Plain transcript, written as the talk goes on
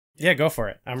Yeah, go for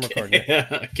it. I'm recording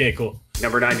it. Okay, cool.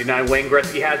 Number 99, Wayne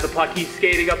Greyzky has the puck. He's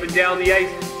skating up and down the ice.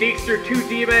 Deekster to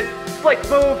Demon. Flick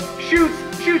move.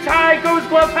 Shoots high. Goes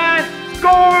glove pass.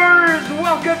 Scores!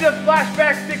 Welcome to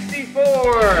Flashback 64.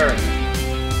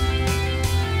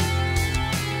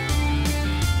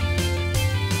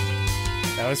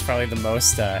 That was probably the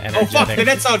most energetic. Oh fuck, the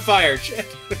net's on fire! Shit.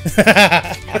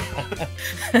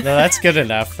 No, that's good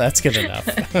enough. That's good enough.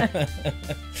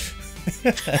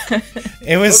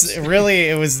 It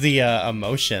was the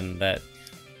emotion that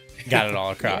got it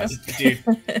all across. Dude.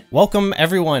 Welcome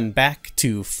everyone back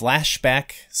to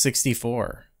Flashback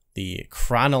 64, the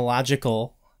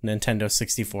chronological Nintendo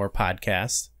 64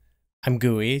 podcast. I'm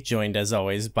Gooey, joined as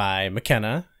always by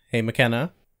McKenna. Hey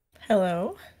McKenna.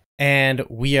 Hello. And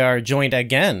we are joined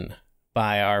again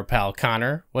by our pal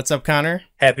Connor. What's up, Connor?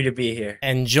 Happy to be here.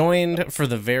 And joined for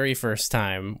the very first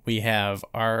time, we have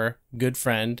our good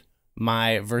friend,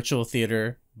 my virtual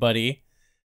theater buddy,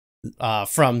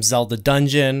 from Zelda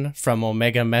Dungeon, from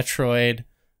Omega Metroid,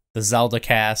 the Zelda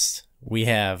cast. We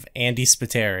have Andy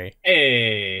Spiteri.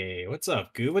 Hey, what's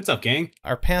up, Goo? What's up, gang?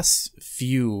 Our past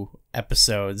few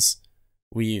episodes,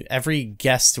 every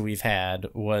guest we've had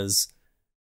was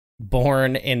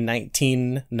born in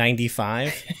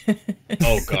 1995.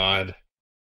 Oh God.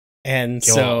 And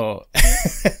so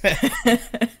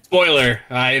spoiler,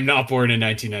 I am not born in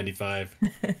 1995.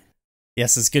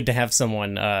 Yes, it's good to have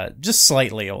someone just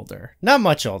slightly older. Not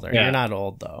much older. Yeah. You're not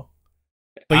old though.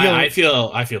 But I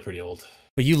feel pretty old.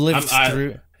 But you lived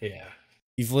through yeah.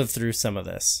 You've lived through some of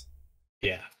this.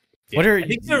 Yeah. What are I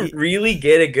think to really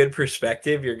get a good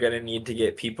perspective, you're going to need to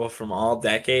get people from all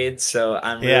decades. So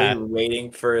I'm really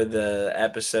waiting for the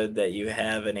episode that you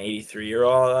have an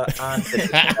 83-year-old on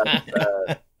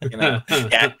to discuss,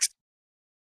 Gex.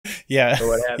 Yeah. Or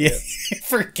what have you.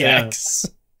 For Gex.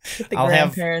 Get the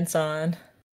grandparents on.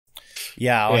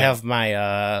 Yeah, I'll have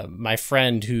my my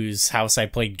friend whose house I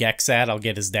played Gex at. I'll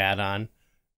get his dad on.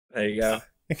 There you go.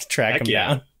 Track him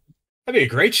down. That'd be a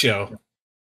great show.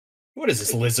 What is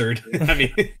this lizard? I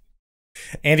mean,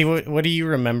 Andy, what do you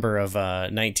remember of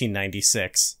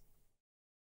 1996?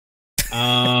 What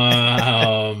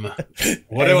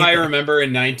do I remember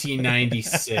in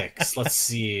 1996? Let's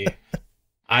see.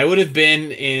 I would have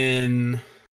been in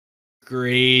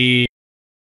grade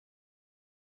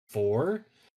 4.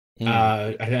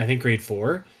 I think grade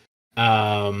 4.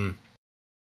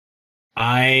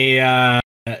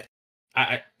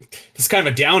 This is kind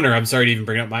of a downer. I'm sorry to even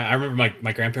bring up I remember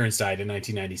my grandparents died in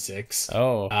 1996.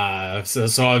 Oh.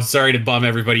 So I'm sorry to bum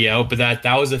everybody out, but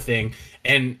that was a thing.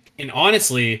 And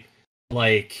honestly,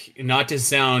 like, not to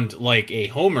sound like a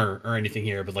homer or anything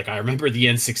here, but like I remember the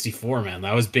N64, man.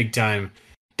 That was big time,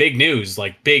 big news,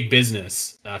 like big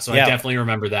business. So I definitely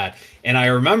remember that. And I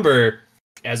remember,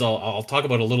 as I'll talk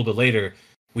about a little bit later,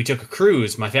 we took a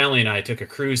cruise. My family and I took a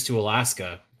cruise to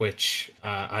Alaska, which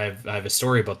I have a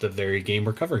story about the very game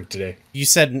we're covering today. You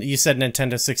said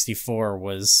Nintendo 64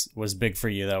 was big for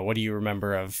you though. What do you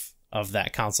remember of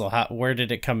that console? Where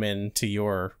did it come into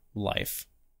your life?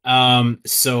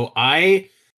 So I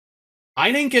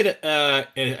didn't get an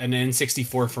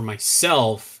N64 for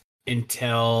myself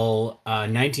until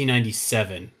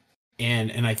 1997.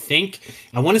 And I think,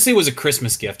 I want to say it was a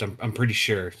Christmas gift. I'm pretty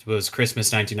sure it was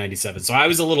Christmas 1997. So I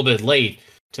was a little bit late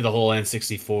to the whole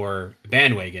N64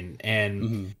 bandwagon.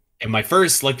 And my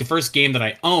first, like the first game that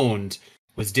I owned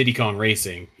was Diddy Kong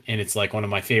Racing. And it's like one of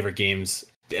my favorite games,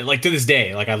 like to this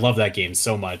day. Like I love that game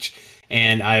so much.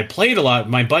 And I played a lot.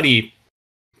 My buddy,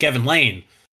 Kevin Lane,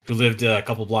 who lived a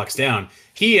couple blocks down,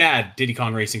 he had Diddy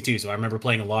Kong Racing too. So I remember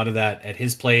playing a lot of that at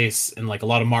his place and like a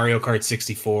lot of Mario Kart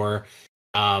 64.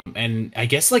 And I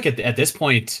guess like at this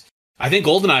point, I think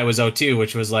GoldenEye was out too,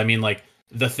 which was, I mean, like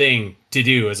the thing to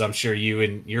do, as I'm sure you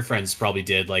and your friends probably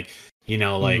did, like, you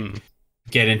know, like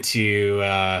get into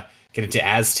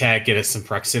Aztec, get us some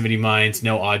proximity mines,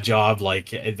 no Odd Job, like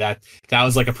that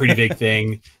was like a pretty big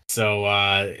thing. So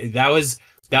that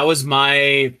was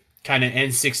my kind of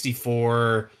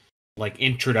N64 like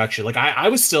introduction. Like I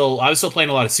was still playing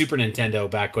a lot of Super Nintendo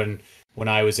back when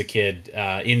I was a kid,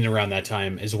 in and around that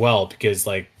time as well, because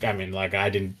like, I mean, like I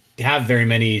didn't have very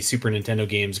many Super Nintendo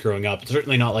games growing up,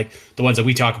 certainly not like the ones that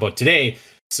we talk about today.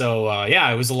 So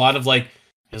it was a lot of like,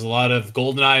 there's a lot of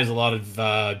GoldenEye, there's a lot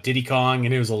of Diddy Kong,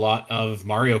 and it was a lot of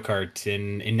Mario Kart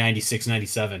in 96,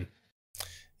 97.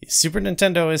 Super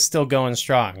Nintendo is still going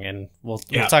strong, and we'll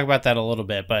talk about that a little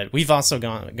bit, but we've also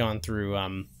gone through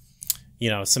some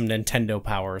Nintendo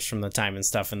powers from the time and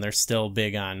stuff, and they're still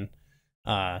big on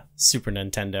Super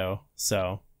Nintendo.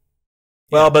 So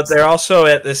well, but they're also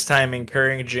at this time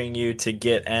encouraging you to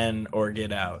get in or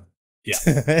get out.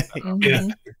 Yeah.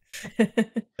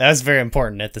 That was very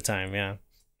important at the time. Yeah.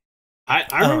 I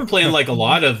remember playing like a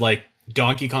lot of like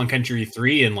Donkey Kong Country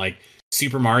 3 and like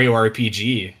Super Mario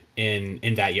RPG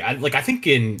in that year. I think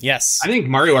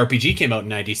Mario RPG came out in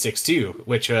 96 too,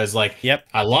 which was like, yep,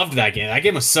 I loved that game. That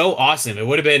game was so awesome. It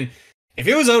would have been, if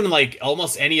it was out in like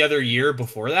almost any other year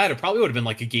before that, it probably would have been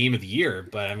like a game of the year.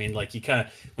 But I mean, like, you kind of,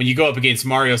 when you go up against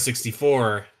Mario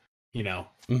 64, you know.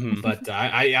 Mm-hmm. But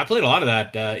I played a lot of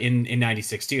that in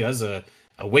 96 too. That was a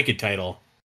wicked title.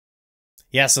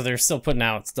 Yeah, so they're still putting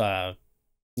out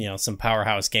some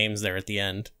powerhouse games there at the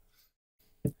end.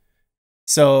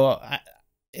 So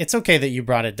it's okay that you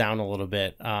brought it down a little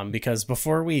bit, because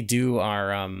before we do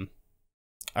our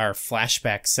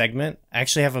flashback segment, I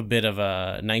actually have a bit of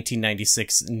a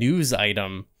 1996 news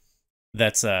item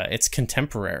that's it's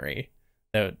contemporary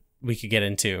that we could get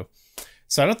into.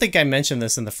 So I don't think I mentioned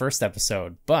this in the first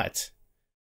episode, but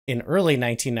in early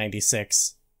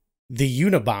 1996, the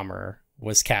Unabomber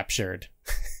was captured.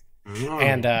 Oh,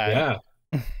 and yeah.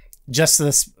 Just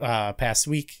this past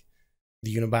week,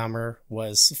 the Unabomber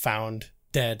was found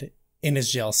dead in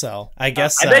his jail cell. I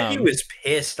guess I bet he was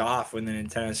pissed off when the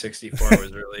Nintendo 64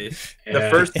 was released. Yeah. The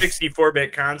first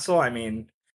 64-bit console, I mean,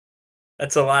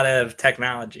 that's a lot of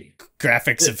technology.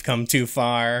 Graphics have come too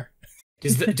far.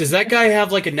 Does that guy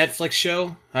have like a Netflix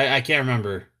show? I can't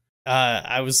remember.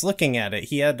 I was looking at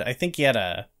it. I think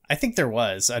there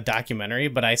was a documentary,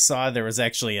 but I saw there was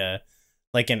actually an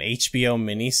HBO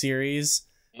miniseries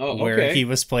where he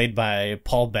was played by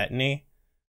Paul Bettany.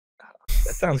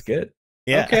 That sounds good.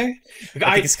 Yeah. Okay.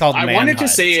 I think it's called I Manhunt. wanted to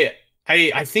say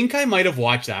I think I might have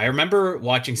watched that. I remember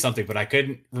watching something, but I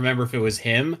couldn't remember if it was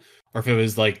him or if it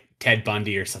was like Ted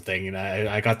Bundy or something, and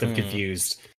I got them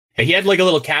confused. He had like a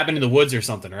little cabin in the woods or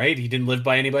something, right? He didn't live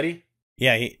by anybody?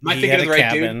 Yeah, he had a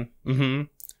cabin. Mm-hmm.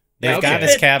 They've got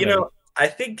his cabin. You know, I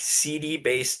think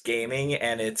CD-based gaming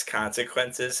and its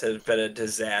consequences has been a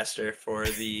disaster for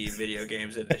the video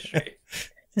games industry.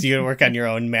 So you're gonna work on your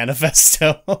own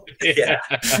manifesto? Yeah.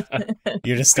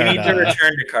 You're just We need to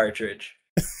return to cartridge.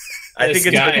 I think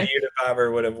it's what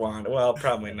Unabomber would have won. Well,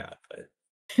 probably not, but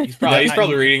he's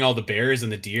probably reading all the bears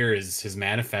and the deer as his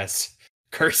manifest.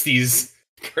 Curse these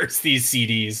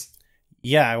CDs.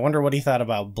 Yeah, I wonder what he thought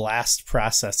about blast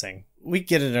processing. We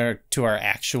get into our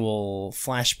actual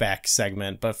flashback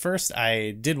segment, but first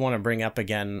I did want to bring up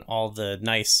again all the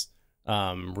nice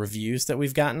reviews that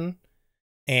we've gotten.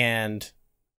 And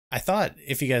I thought,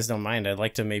 if you guys don't mind, I'd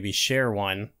like to maybe share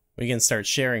one. We can start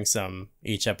sharing some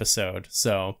each episode.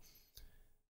 So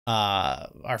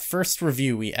our first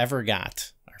review we ever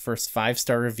got, our first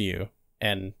 5-star review,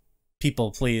 and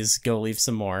people, please go leave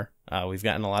some more. We've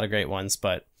gotten a lot of great ones,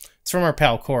 but it's from our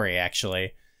pal Corey,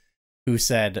 actually, who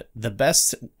said, "The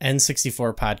best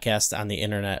N64 podcast on the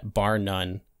internet, bar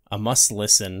none. A must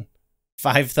listen.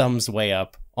 5 thumbs way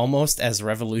up. Almost as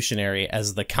revolutionary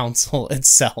as the console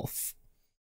itself."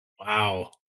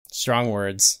 Wow. Strong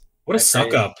words. What a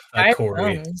suck up,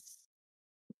 Corey.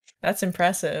 That's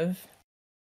impressive.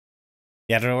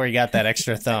 Yeah, I don't know where you got that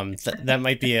extra thumb. That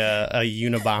might be a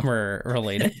Unabomber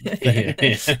related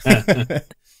thing.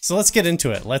 So let's get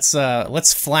into it.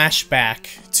 Let's flash back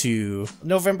to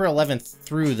November 11th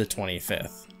through the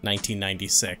 25th,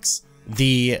 1996.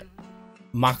 The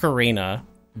Macarena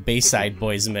Bayside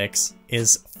Boys mix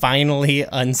is finally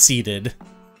unseated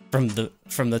from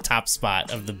the top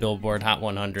spot of the Billboard Hot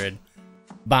 100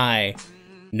 by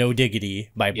No Diggity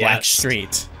by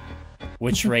Blackstreet,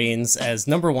 which reigns as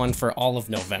 #1 for all of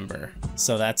November.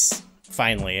 So that's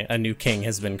finally a new king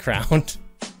has been crowned.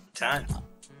 Time.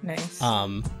 Nice.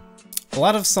 A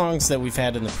lot of songs that we've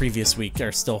had in the previous week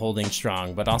are still holding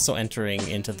strong, but also entering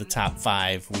into the top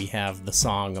 5, we have the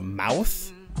song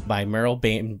Mouth by Meryl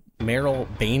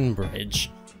Bainbridge,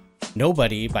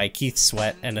 Nobody by Keith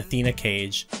Sweat and Athena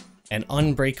Cage, and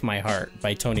Unbreak My Heart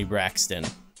by Tony Braxton.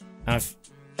 Now, if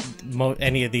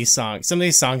any of these songs, some of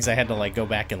these songs I had to like go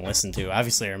back and listen to.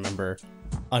 Obviously, I remember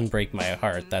Unbreak My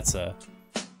Heart. That's a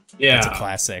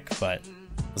classic, but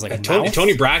it was like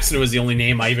Tony Braxton was the only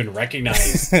name I even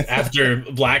recognized after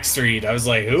Blackstreet. I was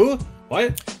like, who?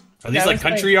 What? Are these like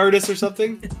country artists or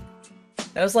something?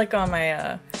 That was like on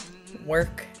my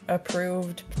work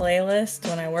approved playlist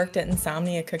when I worked at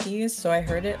Insomnia Cookies, so I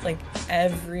heard it like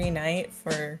every night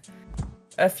for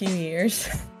a few years.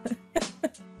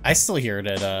 I still hear it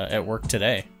at work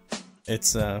today.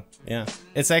 It's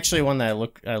it's actually one that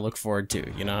I look forward to.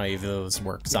 You know how you have those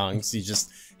work songs you just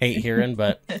hate hearing,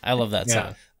 but I love that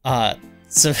song.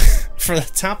 So for the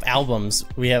top albums,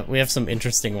 we have some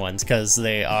interesting ones because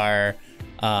they are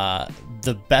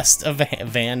the Best of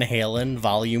Van Halen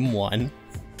Volume 1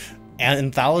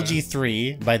 Anthology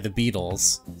 3 by the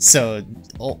Beatles. So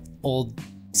old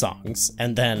songs.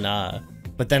 And then,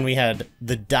 but then we had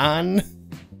the Don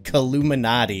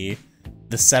Illuminati,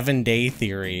 the 7-Day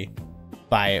Theory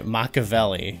by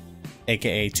Machiavelli,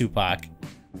 aka Tupac.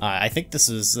 I think this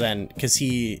was then, because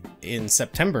in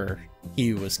September,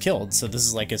 he was killed. So this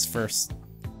is like his first,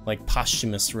 like,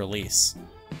 posthumous release.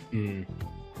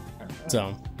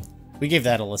 So we gave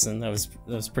that a listen. That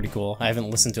was pretty cool. I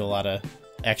haven't listened to a lot of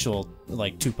actual,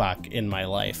 like, Tupac in my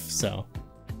life, so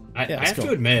I have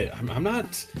to admit, I'm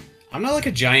not like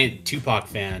a giant Tupac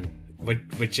fan,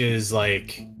 which is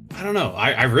like, I don't know.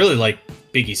 I really like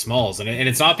Biggie Smalls, and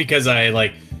it's not because I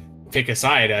like pick a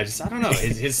side. I don't know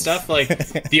his stuff. Like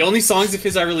the only songs of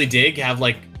his I really dig have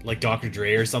like Dr.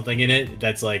 Dre or something in it.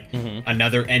 That's like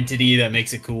another entity that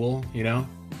makes it cool. You know,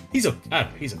 he's okay.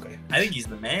 He's okay. I think he's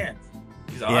the man.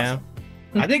 He's awesome.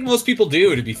 Yeah. I think most people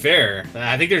do, to be fair.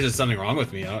 I think there's just something wrong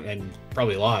with me, and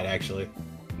probably a lot, actually.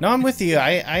 No, I'm with you.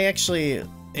 I actually,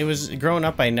 it was growing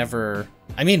up, I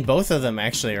mean, both of them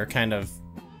actually are kind of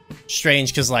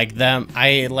strange, because like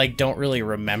I like don't really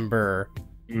remember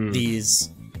these,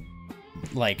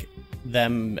 like,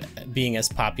 them being as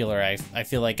popular. I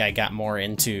feel like I got more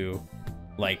into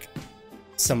like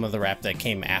some of the rap that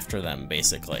came after them,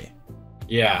 basically.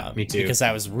 Yeah, me too. Because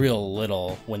I was real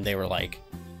little when they were like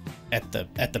at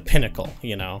the pinnacle,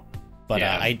 you know. But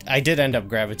yeah. I did end up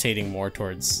gravitating more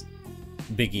towards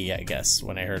Biggie, I guess,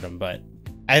 when I heard him. But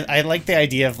I like the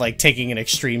idea of like taking an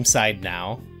extreme side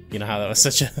now. You know how that was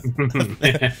such a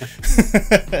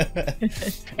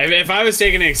if I was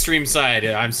taking an extreme side,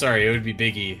 I'm sorry, it would be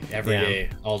Biggie every day,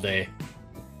 all day.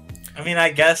 I mean,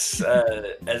 I guess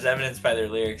as evidenced by their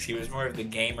lyrics, he was more of the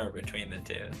gamer between the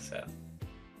two. So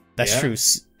that's true.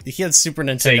 He had Super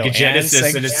Nintendo, Sega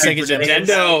Genesis, and Sega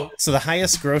Nintendo. So the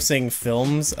highest grossing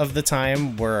films of the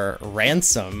time were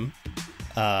Ransom,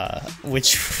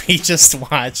 which we just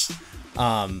watched.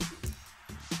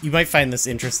 You might find this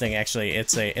interesting, actually.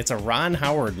 It's a Ron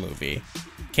Howard movie.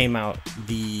 Came out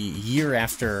the year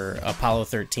after Apollo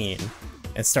 13.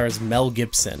 It stars Mel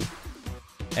Gibson.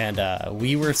 And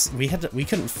we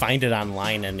couldn't find it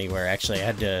online anywhere. Actually, I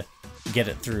had to get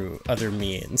it through other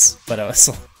means. But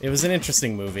it was an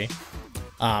interesting movie.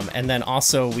 And then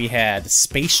also we had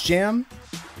Space Jam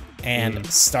and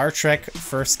Star Trek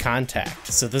First Contact.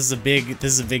 So this is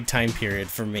a big time period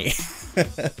for me.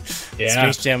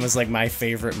 Space Jam was like my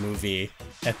favorite movie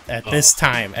at this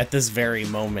time, at this very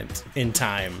moment in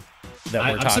time that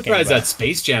we're talking about. I'm surprised that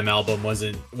Space Jam album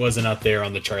wasn't up there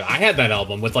on the chart. I had that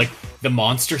album with like the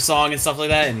Monster song and stuff like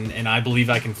that, and I Believe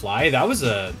I Can Fly. That was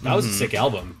a sick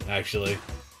album, actually.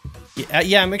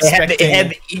 Yeah, I'm expecting. It had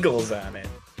the Eagles on it.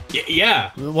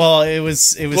 Yeah. Well, it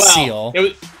was Seal.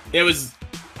 It was.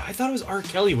 I thought it was R.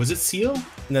 Kelly. Was it Seal?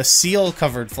 The Seal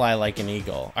covered Fly Like an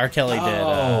Eagle. R. Kelly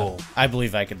did I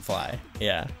Believe I Can Fly.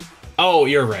 Yeah. Oh,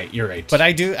 you're right. But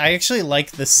I actually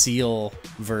like the Seal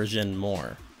version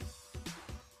more.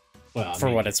 Well, for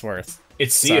what it's worth.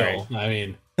 It's Seal. Sorry. I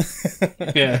mean,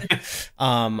 yeah.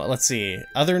 Let's see.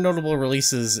 Other notable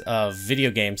releases of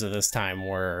video games of this time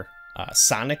were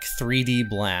Sonic 3D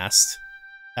Blast.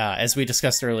 As we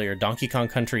discussed earlier, Donkey Kong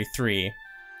Country 3.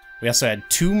 We also had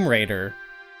Tomb Raider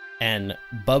and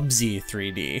Bubsy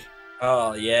 3D.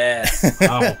 Oh, yeah.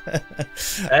 Wow.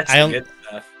 That's good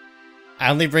stuff. I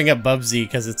only bring up Bubsy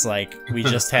because it's like, we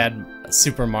just had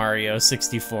Super Mario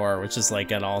 64, which is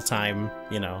like an all-time,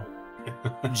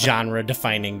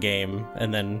 genre-defining game.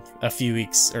 And then a few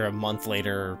weeks or a month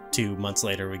later, or 2 months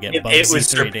later, we get Bubsy 3D. It was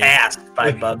surpassed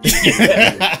by Bubsy.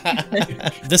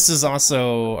 This is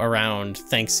also around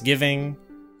Thanksgiving.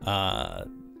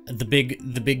 The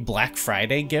big Black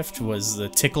Friday gift was the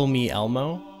Tickle Me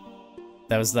Elmo.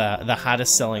 That was the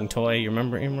hottest selling toy. You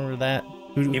remember that?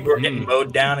 People were getting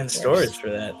mowed down in stores for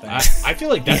that thing. I feel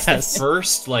like that's the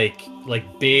first like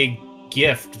big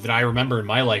gift that I remember in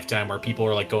my lifetime where people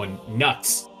were like going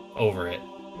nuts over it.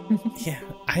 Yeah,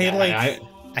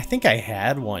 I think I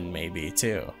had one maybe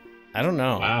too. I don't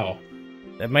know. Wow.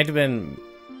 That might have been,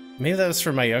 maybe that was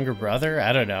for my younger brother.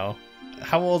 I don't know.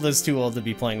 How old is too old to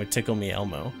be playing with Tickle Me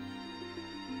Elmo?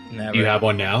 Never. You have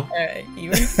one now?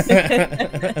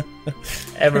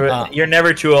 You're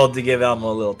never too old to give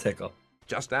Elmo a little tickle.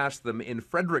 Just ask them in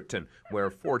Fredericton, where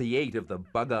 48 of the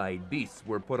bug-eyed beasts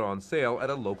were put on sale at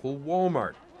a local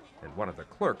Walmart. And one of the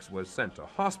clerks was sent to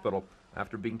hospital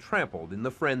after being trampled in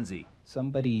the frenzy.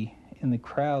 Somebody in the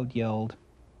crowd yelled,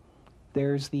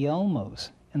 "There's the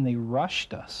Elmos," and they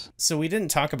rushed us. So we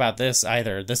didn't talk about this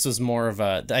either. This was more of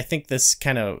I think this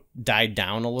kind of died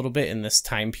down a little bit in this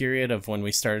time period of when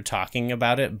we started talking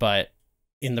about it, but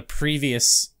in the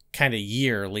previous kind of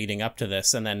year leading up to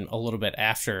this, and then a little bit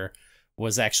after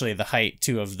was actually the height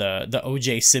too of the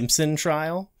O.J. Simpson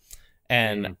trial.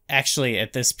 And actually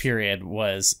at this period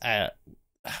was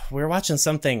we were watching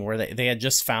something where they had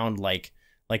just found like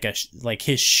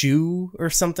his shoe or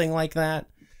something like that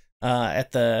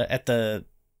at the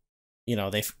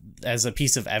they as a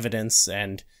piece of evidence,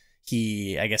 and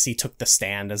I guess he took the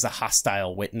stand as a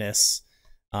hostile witness.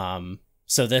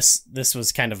 So this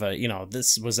was kind of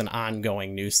this was an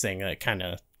ongoing news thing that kind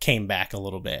of came back a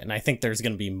little bit, and I think there's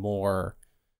going to be more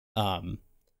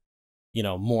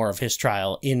more of his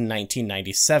trial in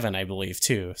 1997, I believe,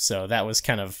 too. So that was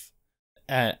kind of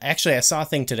actually, I saw a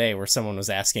thing today where someone was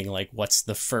asking, like, what's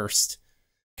the first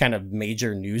kind of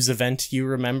major news event you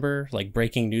remember, like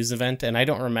breaking news event? And I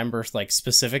don't remember like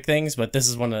specific things, but this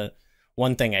is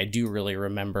one thing I do really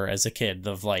remember as a kid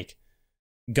of like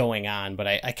going on, but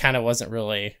I kind of wasn't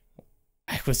really,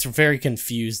 I was very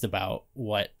confused about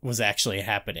what was actually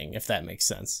happening, if that makes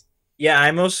sense. Yeah,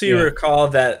 I mostly recall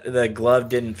that the glove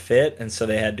didn't fit, and so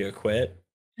they had to acquit.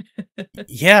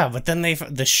 Yeah, but then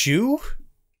the shoe?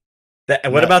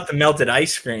 What about the melted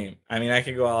ice cream? I mean, I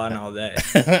could go on all day.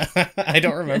 I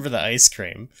don't remember the ice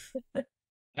cream.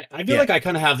 I feel like I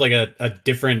kind of have like a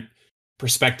different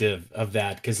perspective of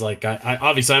that, because like I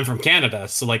obviously I'm from Canada,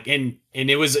 so like and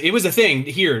it was a thing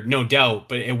here, no doubt,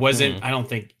 but it wasn't I don't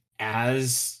think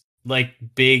as like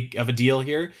big of a deal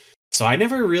here. So I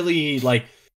never really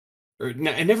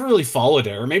I never really followed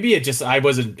it, or maybe it just I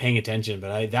wasn't paying attention.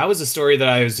 But that was a story that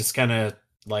I was just kind of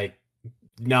like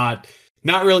not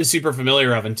really super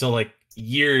familiar of until like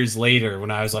years later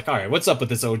when I was like, all right, what's up with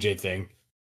this OJ thing?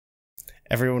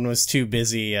 Everyone was too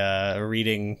busy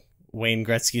reading Wayne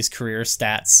Gretzky's career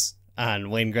stats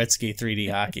on Wayne Gretzky 3D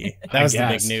hockey. That was the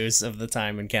big news of the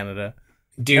time in Canada.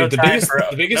 Dude, the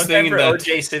biggest thing in that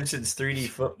O.J. Simpson's 3D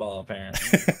football,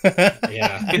 apparently.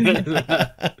 Yeah,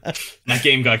 that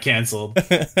game got canceled.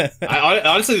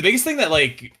 Honestly, the biggest thing that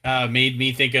like made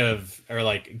me think of, or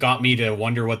like got me to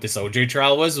wonder what this OJ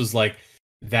trial was like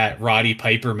that Roddy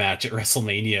Piper match at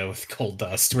WrestleMania with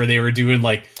Goldust, where they were doing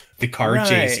like the car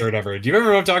chase or whatever. Do you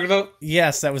remember what I'm talking about?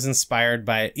 Yes, that was inspired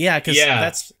by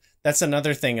that's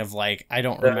another thing of like I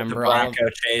don't remember the Bronco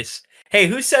chase. Hey,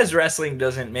 who says wrestling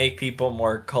doesn't make people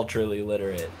more culturally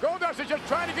literate? Goldust is just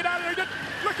trying to get out of there.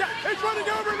 Look out! He's running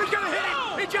over him. He's going to hit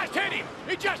him. He just hit him.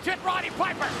 He just hit Roddy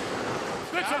Piper.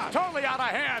 This is totally out of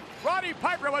hand. Roddy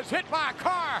Piper was hit by a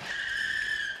car.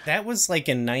 That was like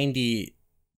in 95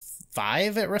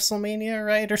 at WrestleMania,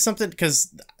 right? Or something?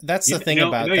 Because that's the thing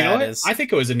about that is... I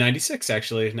think it was in 96,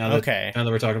 actually, now that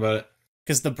we're talking about it.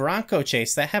 Because the Bronco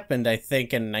chase, that happened, I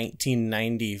think, in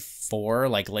 1994,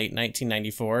 like late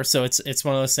 1994. So it's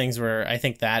one of those things where I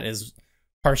think that is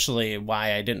partially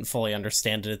why I didn't fully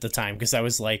understand it at the time, because I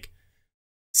was like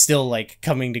still like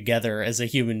coming together as a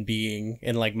human being,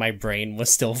 and like my brain was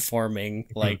still forming,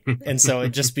 like, and so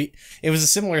it was a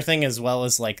similar thing, as well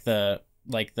as like the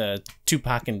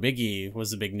Tupac and Biggie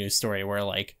was a big news story where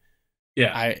like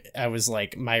I was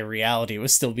like, my reality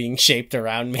was still being shaped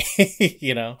around me.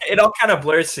 It all kind of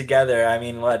blurs together. I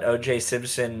mean, what, O.J.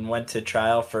 Simpson went to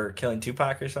trial for killing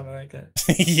Tupac or something like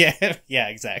that? yeah,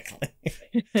 exactly.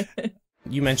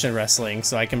 You mentioned wrestling,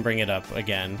 so I can bring it up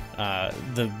again.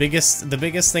 The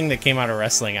biggest thing that came out of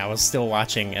wrestling, I was still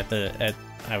watching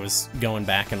I was going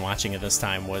back and watching at this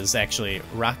time, was actually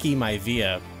Rocky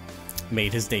Maivia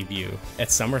made his debut at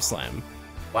SummerSlam.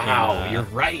 Wow, you're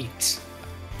right.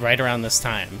 Right around this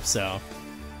time, so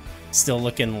still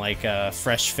looking like a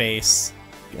fresh face,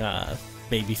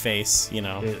 baby face,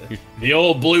 the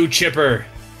old blue chipper.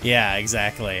 Yeah,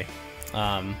 exactly.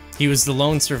 He was the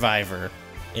lone survivor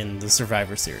in the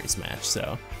Survivor Series match,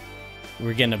 so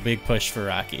we're getting a big push for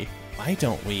Rocky. Why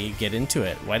don't we get into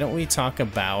it? Why don't we talk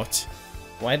about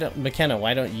McKenna,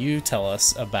 why don't you tell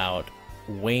us about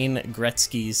Wayne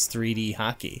Gretzky's 3D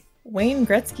hockey? Wayne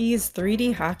Gretzky's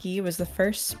 3D Hockey was the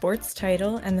first sports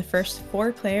title and the first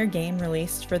 4-player game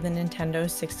released for the Nintendo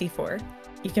 64.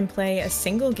 You can play a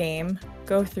single game,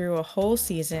 go through a whole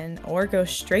season, or go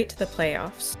straight to the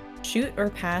playoffs. Shoot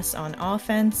or pass on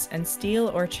offense, and steal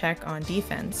or check on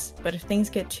defense. But if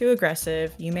things get too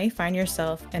aggressive, you may find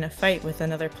yourself in a fight with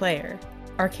another player.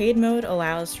 Arcade mode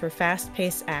allows for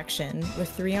fast-paced action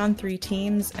with 3-on-3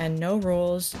 teams and no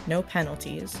rules, no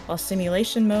penalties, while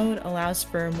simulation mode allows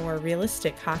for a more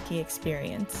realistic hockey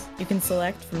experience. You can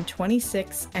select from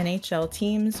 26 NHL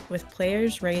teams with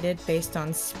players rated based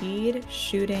on speed,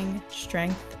 shooting,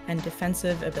 strength, and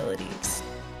defensive abilities.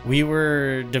 We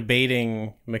were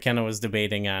debating, McKenna was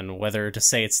debating on whether to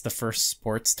say it's the first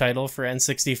sports title for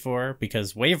N64,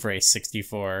 because Wave Race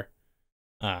 64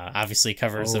 Obviously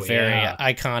covers a very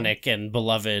iconic and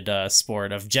beloved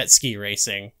sport of jet ski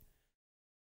racing.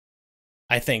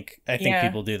 I think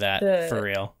people do that for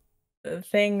real. The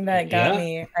thing that got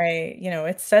me,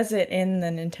 it says it in the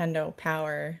Nintendo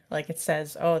Power, like it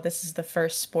says, "Oh, this is the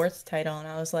first sports title," and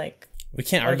I was like, we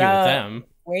can't argue with them.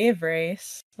 Wave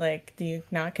Race, like, do you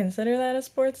not consider that a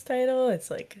sports title? It's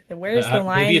like, where's the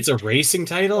line? Maybe it's a racing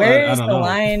title. Where's the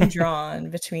line drawn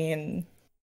between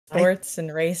sports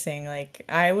and racing? Like,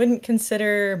 I wouldn't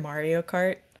consider Mario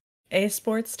Kart a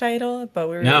sports title, but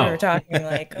we were talking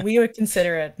like we would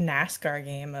consider a NASCAR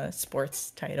game a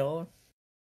sports title.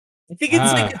 I think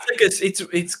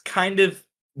it's kind of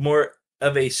more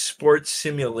of a sports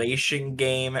simulation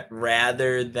game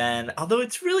rather than, although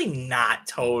it's really not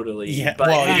totally. Yeah, but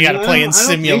well, you got to play in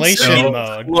simulation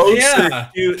mode.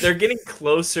 They're getting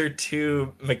closer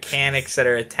to mechanics that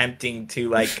are attempting to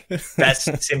like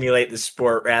best simulate the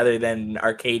sport rather than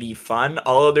arcadey fun.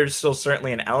 Although there's still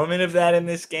certainly an element of that in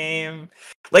this game.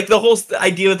 Like the whole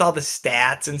idea with all the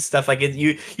stats and stuff, like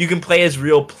you can play as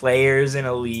real players in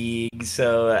a league.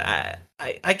 So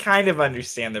I kind of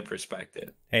understand the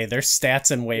perspective. Hey, there's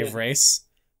stats in Wave Race.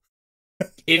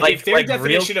 If their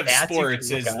definition of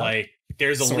sports is like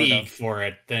there's a league for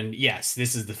it, then yes,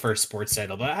 this is the first sports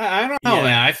title. But I don't know,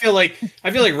 man. I feel like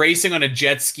racing on a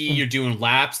jet ski, you're doing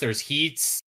laps, there's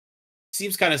heats.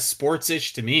 Seems kind of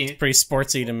sports-ish to me. It's pretty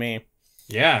sportsy to me.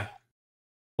 Yeah.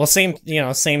 Well, same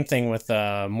thing with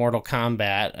Mortal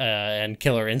Kombat and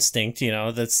Killer Instinct.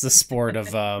 That's the sport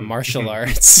of martial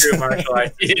arts. True martial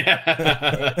arts.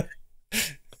 Yeah.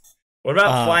 What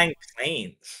about flying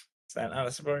planes? Is that not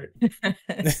a sport?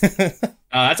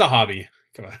 That's a hobby.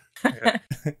 Come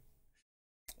on.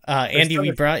 Andy,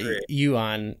 we brought you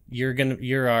on. You're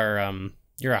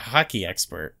a hockey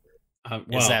expert.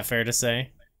 Is that fair to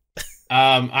say?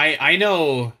 I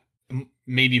know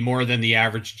maybe more than the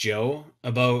average Joe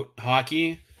about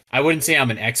hockey. I wouldn't say I'm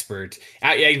an expert.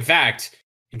 In fact,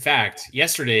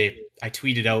 yesterday I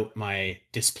tweeted out my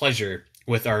displeasure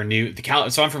with our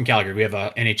so I'm from Calgary. We have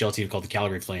a NHL team called the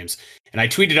Calgary Flames, and I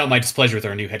tweeted out my displeasure with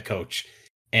our new head coach.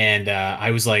 And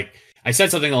I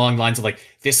said something along the lines of like,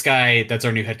 this guy that's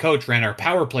our new head coach ran our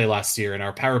power play last year, and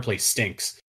our power play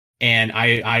stinks. And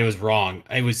I was wrong.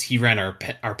 He ran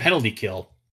our penalty kill.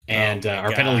 And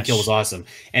our penalty kill was awesome.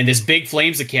 And this big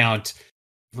Flames account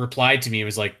replied to me and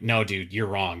was like, "No, dude, you're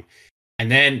wrong." And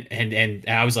then and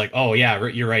I was like, "Oh yeah,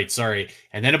 you're right. Sorry."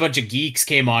 And then a bunch of geeks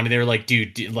came on and they were like,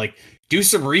 "Dude, do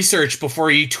some research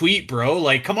before you tweet, bro.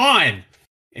 Like, come on."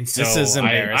 And so this is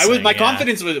embarrassing. my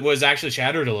confidence was actually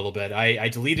shattered a little bit. I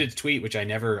deleted a tweet, which I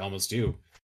never almost do.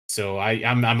 So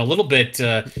I'm a little bit.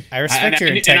 I respect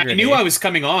your integrity. And I knew I was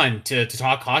coming on to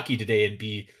talk hockey today and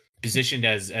be positioned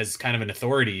as kind of an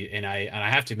authority, and I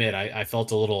have to admit I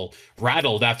felt a little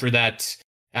rattled after that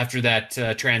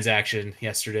transaction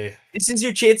yesterday. This is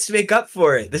your chance to make up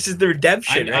for it. This is the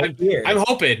redemption here. I'm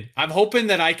hoping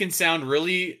that I can sound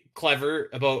really clever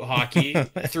about hockey,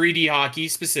 3D hockey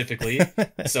specifically.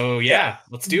 So yeah,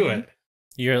 let's do it.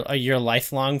 You're a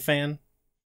lifelong fan?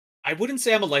 I wouldn't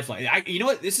say I'm a lifelong. You know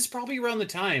what? This is probably around the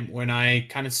time when I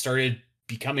kind of started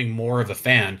becoming more of a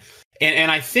fan.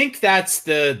 And I think that's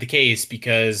the case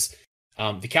because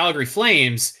the Calgary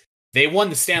Flames, they won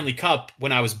the Stanley Cup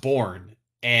when I was born.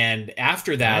 And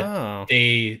after that,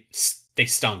 they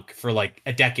stunk for like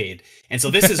a decade. And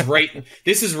so this is right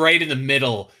in the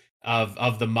middle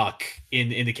of the muck in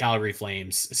the Calgary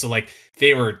Flames. So like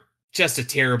they were just a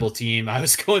terrible team. I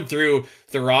was going through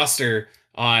the roster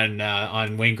on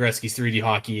Wayne Gretzky's 3D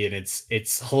hockey, and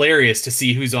it's hilarious to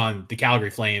see who's on the Calgary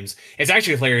Flames. It's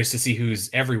actually hilarious to see who's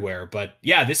everywhere. But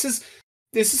yeah, this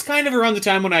is kind of around the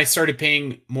time when I started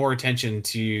paying more attention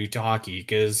to hockey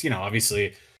because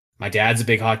obviously my dad's a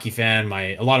big hockey fan.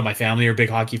 A lot of my family are big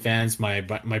hockey fans. My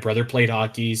brother played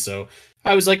hockey, so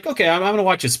I was like, okay, I'm gonna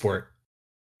watch this sport.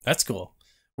 That's cool.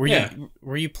 Were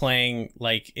you playing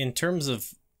like in terms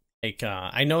of like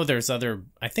I know there's other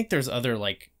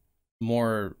like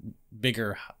more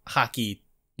bigger hockey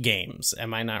games.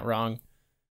 Am I not wrong?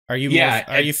 Are you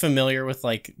you familiar with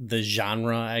like the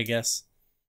genre, I guess?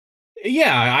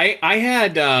 Yeah, I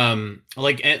had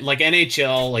like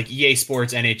NHL, like EA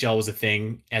Sports NHL was a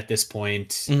thing at this point.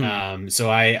 Mm-hmm.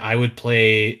 So I would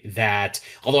play that.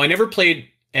 Although I never played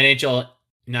NHL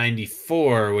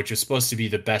 94, which was supposed to be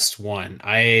the best one.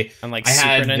 On like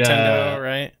Super Nintendo,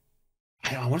 right?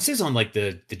 I want to say it's on like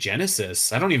the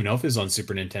Genesis. I don't even know if it was on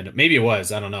Super Nintendo. Maybe it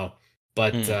was. I don't know.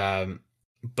 But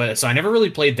so I never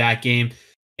really played that game,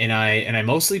 and I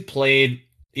mostly played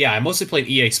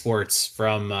EA Sports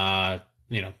from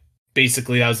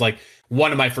basically that was like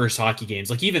one of my first hockey games.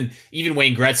 Like even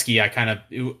Wayne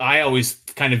Gretzky, I always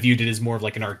kind of viewed it as more of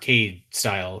like an arcade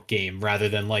style game rather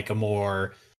than like a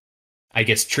more, I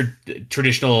guess,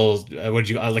 traditional,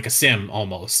 like a sim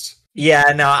almost.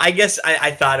 Yeah, no, I guess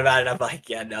I thought about it. I'm like,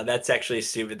 yeah, no, that's actually a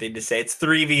stupid thing to say. It's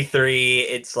 3v3.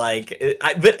 It's like,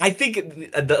 but I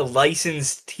think the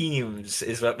licensed teams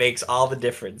is what makes all the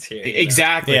difference here.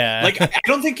 Exactly. Yeah. Like, I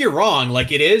don't think you're wrong.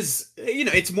 Like, it is,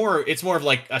 it's more of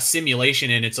like a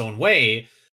simulation in its own way.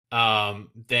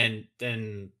 Than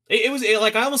it was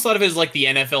like, I almost thought of it as like the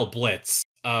NFL Blitz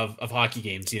of hockey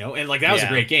games, and like that was a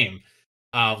great game.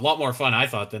 A lot more fun, I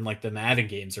thought, than like the Madden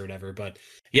games or whatever. But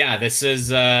yeah, this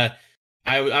is I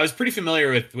was pretty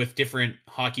familiar with different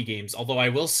hockey games. Although I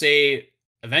will say,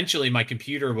 eventually my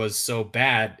computer was so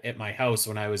bad at my house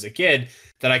when I was a kid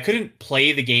that I couldn't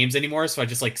play the games anymore. So I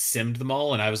just like simmed them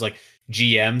all, and I was like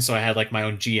GM, so I had like my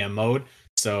own GM mode.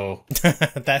 So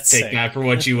that's take sick. that for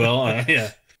what you will.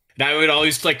 Yeah, and I would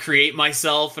always like create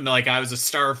myself, and like I was a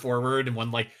star forward and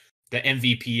won like the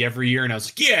MVP every year, and I was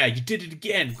like, yeah, you did it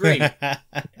again, great.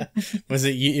 Was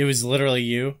it you? It was literally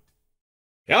you.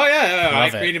 Oh yeah, I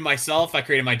Love it. created myself. I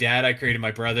created my dad. I created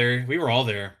my brother. We were all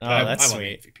there. Oh, that's I won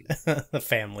sweet. MVP. The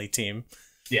family team.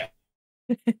 Yeah.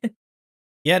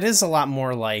 Yeah, it is a lot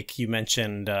more like you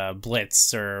mentioned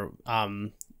Blitz or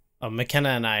McKenna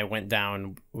and I went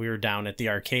down. We were down at the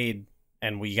arcade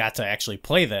and we got to actually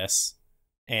play this,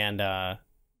 and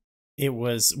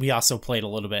we also played a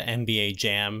little bit NBA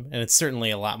Jam, and it's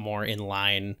certainly a lot more in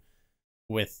line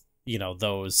with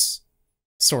those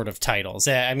sort of titles.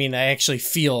 I mean, I actually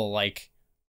feel like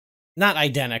not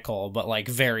identical, but like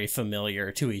very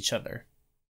familiar to each other.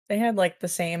 They had like the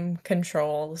same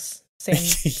controls, same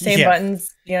Yeah.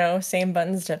 buttons, same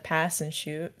buttons to pass and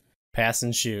shoot. Pass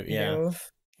and shoot, yeah.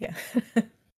 Move. Yeah.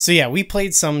 So yeah, we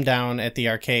played some down at the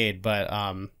arcade, but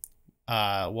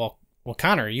well,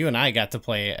 Connor, you and I got to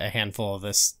play a handful of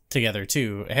this together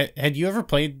too. Had you ever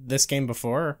played this game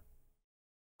before?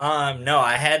 No,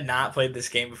 I had not played this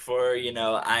game before.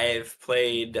 I've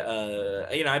played,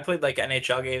 I played like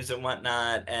NHL games and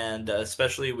whatnot, and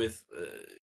especially with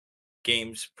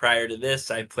games prior to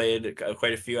this, I played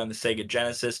quite a few on the Sega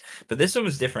Genesis. But this one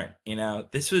was different.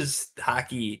 This was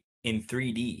hockey in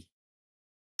 3D.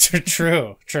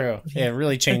 True. Yeah, it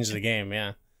really changed the game.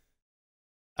 Yeah.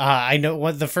 I know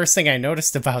what the first thing I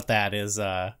noticed about that is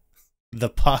the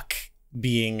puck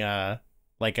being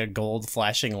like a gold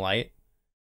flashing light.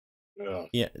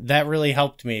 Yeah, that really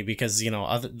helped me because the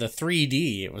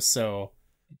 3D, it was so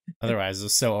otherwise it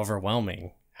was so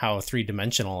overwhelming how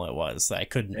three-dimensional it was that I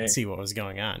couldn't see what was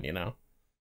going on.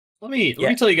 Let me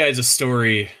tell you guys a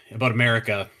story about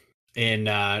America, and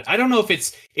I don't know if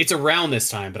it's around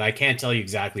this time, but I can't tell you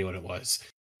exactly when it was.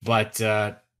 But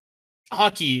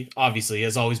hockey obviously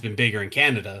has always been bigger in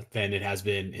Canada than it has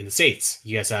been in the States.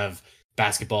 You guys have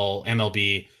basketball,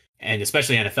 MLB, and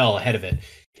especially NFL ahead of it,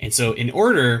 and so in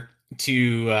order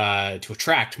to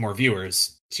attract more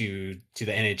viewers to the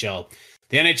NHL,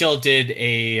 the NHL did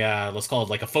a let's call it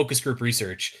like a focus group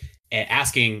research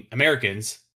asking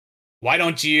Americans, why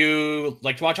don't you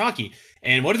like to watch hockey?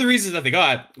 And one of the reasons that they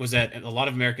got was that a lot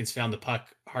of Americans found the puck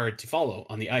hard to follow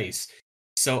on the ice.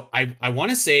 So I want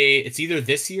to say it's either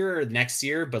this year or next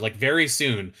year, but like very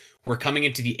soon we're coming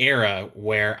into the era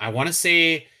where I want to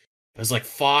say it was like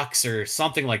Fox or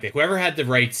something like that. Whoever had the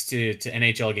rights to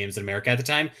NHL games in America at the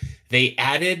time, they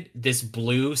added this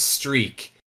blue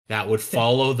streak that would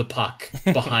follow the puck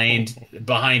behind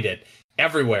it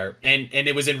everywhere. And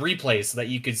it was in replay so that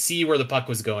you could see where the puck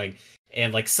was going.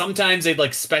 And like sometimes they'd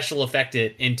like special effect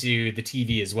it into the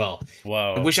TV as well.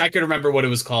 Whoa. I wish I could remember what it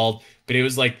was called, but it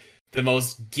was like the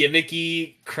most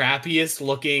gimmicky, crappiest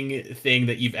looking thing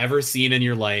that you've ever seen in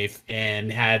your life, and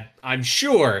had, I'm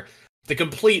sure, the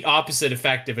complete opposite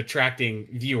effect of attracting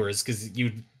viewers, because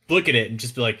you'd look at it and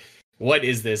just be like, what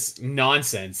is this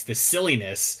nonsense, this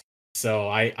silliness? So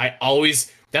I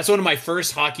always, that's one of my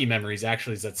first hockey memories,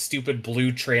 actually, is that stupid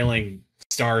blue trailing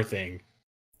star thing.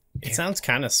 It sounds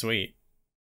kind of sweet.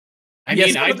 I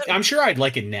mean, I'm sure I'd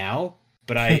like it now,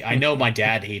 but I know my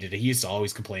dad hated it. He used to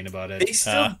always complain about it. They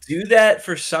still do that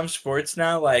for some sports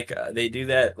now. Like they do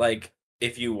that. Like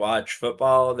if you watch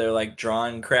football, they're like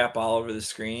drawing crap all over the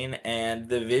screen, and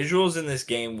the visuals in this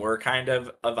game were kind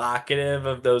of evocative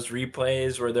of those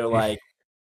replays where they're like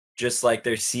just like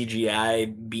their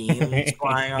CGI beams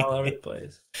flying all over the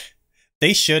place.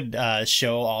 They should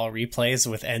show all replays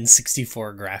with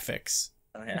N64 graphics.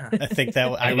 Oh, yeah. I think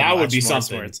that that would be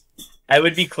something. Sports. I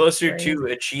would be closer to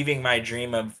achieving my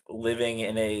dream of living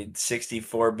in a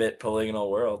 64-bit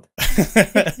polygonal world.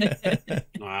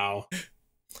 Wow.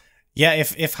 Yeah,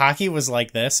 if hockey was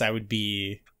like this, I would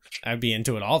be I'd be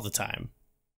into it all the time.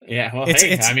 Yeah, well, It's-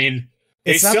 hey, it's- I mean,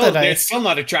 it's not that it's still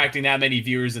not attracting that many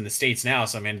viewers in the States now.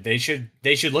 So I mean, they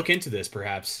should look into this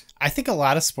perhaps. I think a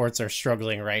lot of sports are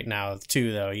struggling right now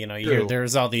too, though. You know, True.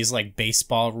 there's all these like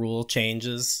baseball rule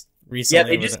changes Yeah,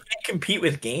 recently. they just can't compete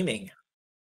with gaming.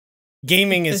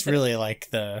 Gaming is really like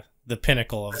the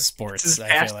pinnacle of It's sports. his I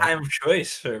feel pastime like. of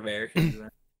choice for Americans.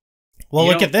 Well,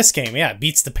 You look know- at this game. Yeah, it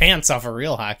beats the pants off of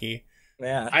real hockey.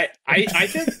 Yeah. I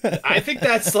think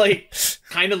that's like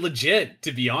kind of legit,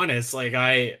 to be honest. Like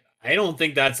I don't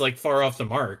think that's like far off the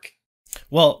mark.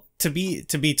 Well, to be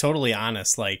totally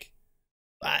honest, like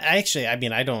I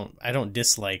mean, I don't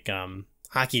dislike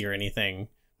hockey or anything,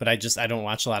 but I don't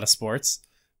watch a lot of sports.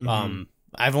 Mhm.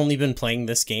 I've only been playing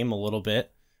this game a little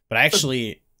bit, but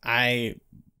I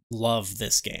love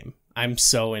this game. I'm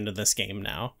so into this game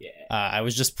now. Yeah. I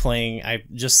was just playing.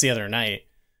 Just the other night.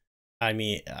 I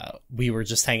mean, we were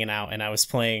just hanging out, and I was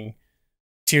playing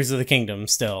Tears of the Kingdom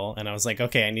still, and I was like,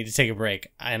 okay, I need to take a break,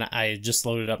 and I just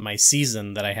loaded up my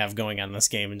season that I have going on this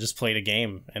game and just played a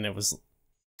game, and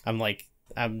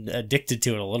I'm addicted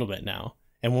to it a little bit now.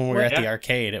 And when we were at the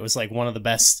arcade, it was like one of the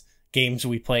best games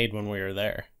we played when we were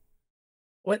there.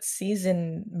 What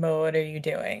season mode are you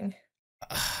doing?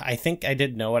 I think I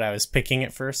didn't know what I was picking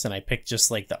at first, and I picked just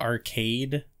like the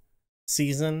arcade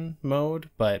season mode,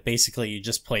 but basically you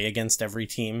just play against every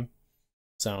team.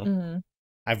 So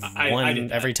I've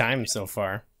won every time so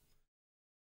far.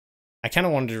 I kind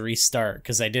of wanted to restart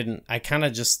because I kind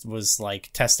of just was like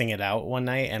testing it out one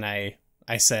night, and I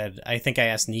think I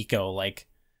asked Nico like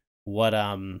what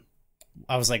I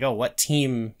was like, oh, what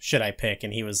team should I pick?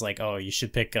 And he was like, oh, you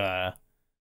should pick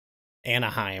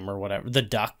Anaheim or whatever, the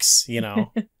Ducks, you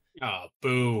know. Oh,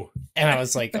 boo. And I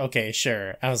was like, okay,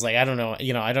 sure. I was like, I don't know,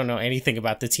 I don't know anything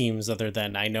about the teams other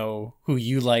than I know who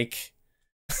you like.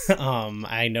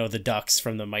 I know the Ducks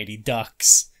from the Mighty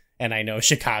Ducks, and I know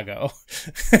Chicago.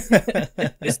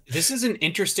 This is an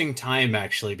interesting time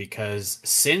actually, because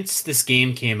since this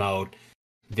game came out,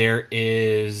 there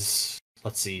is,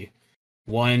 let's see,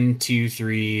 1, 2,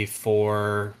 3,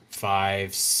 4,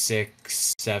 5,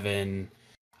 6, 7.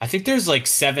 I think there's like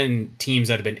 7 teams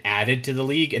that have been added to the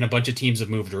league, and a bunch of teams have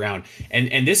moved around.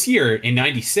 And this year in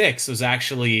 '96 was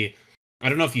actually, I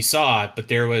don't know if you saw it, but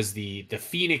there was the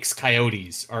Phoenix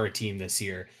Coyotes are a team this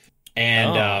year,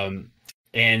 and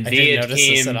and I they didn't had notice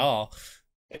this at all.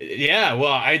 Yeah,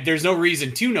 well, there's no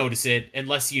reason to notice it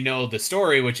unless you know the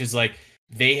story, which is like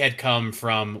they had come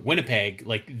from Winnipeg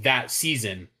like that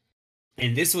season,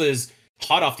 and this was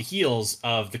hot off the heels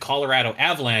of the Colorado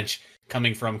Avalanche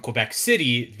coming from Quebec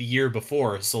City the year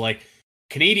before. So like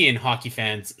Canadian hockey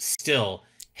fans still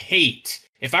hate.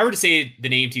 If I were to say the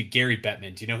name to you, Gary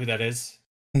Bettman, do you know who that is?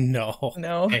 No.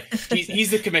 Okay.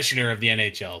 He's the commissioner of the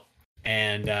NHL,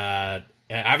 and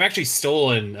I've actually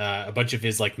stolen a bunch of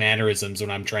his like mannerisms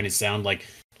when I'm trying to sound like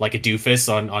a doofus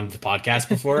on the podcast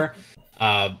before.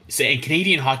 And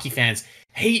Canadian hockey fans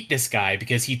hate this guy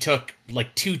because he took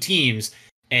like 2 teams.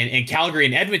 And Calgary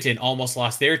and Edmonton almost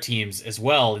lost their teams as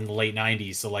well in the late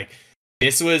 90s. So like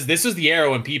this was the era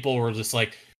when people were just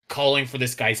like calling for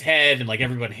this guy's head, and like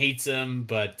everyone hates him.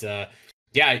 But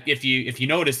yeah, if you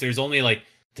notice, there's only like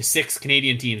the 6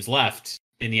 Canadian teams left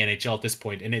in the NHL at this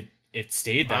point, and it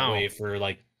stayed that way for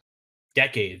like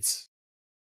decades.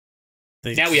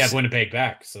 Now we have Winnipeg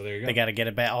back, so there you go. They got to get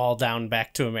it all down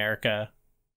back to America.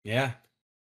 Yeah.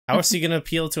 How is he going to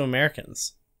appeal to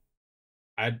Americans?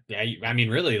 I mean,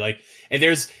 really, like, and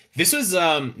this was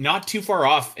not too far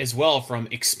off as well from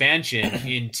expansion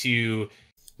into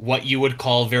what you would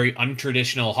call very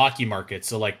untraditional hockey markets.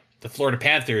 So, like, the Florida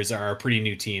Panthers are a pretty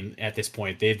new team at this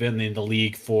point. They've been in the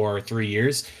league for 3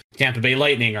 years. Tampa Bay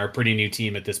Lightning are a pretty new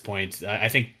team at this point. I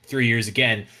think 3 years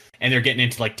again, and they're getting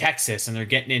into like Texas, and they're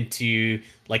getting into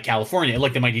like California,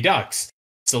 like the Mighty Ducks.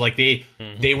 So like they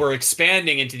were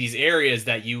expanding into these areas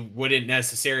that you wouldn't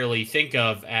necessarily think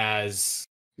of as,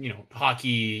 you know,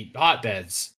 hockey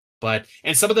hotbeds,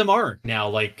 and some of them are now.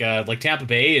 Like Tampa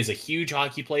Bay is a huge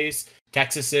hockey place.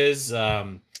 Texas is.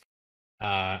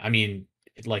 I mean,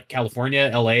 like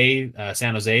California, LA,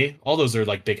 San Jose, all those are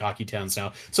like big hockey towns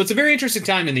now. So it's a very interesting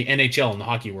time in the NHL and the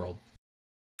hockey world.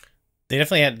 They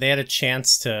definitely had a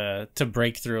chance to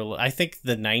break through. I think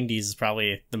the 90s is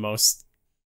probably the most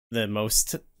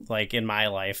like in my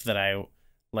life that I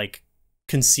like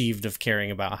conceived of caring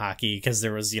about hockey, because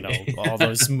there was, you know, all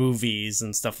those movies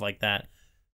and stuff like that.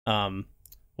 Well,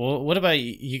 what about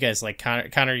you guys? Like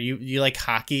Connor, you like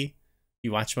hockey?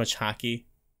 You watch much hockey?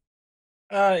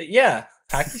 Yeah,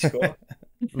 hockey's cool.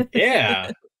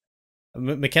 Yeah.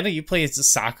 McKenna, you play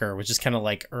soccer, which is kind of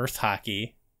like earth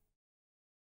hockey.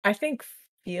 I think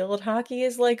field hockey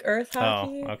is like earth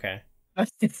hockey. Oh, okay.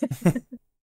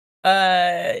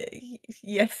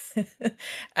 Yeah.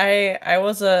 I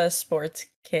was a sports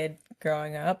kid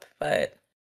growing up, but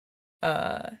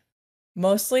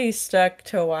mostly stuck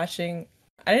to watching.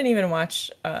 I didn't even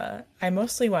watch I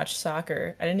mostly watched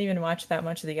soccer. I didn't even watch that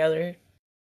much of the other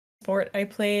sport I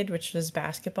played, which was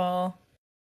basketball.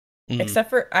 Except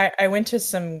for I went to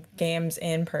some games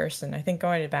in person. I think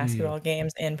going to basketball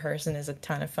games in person is a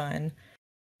ton of fun.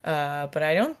 But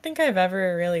I don't think I've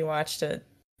ever really watched a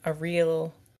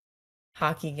real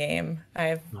hockey game.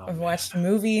 I've watched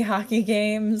movie hockey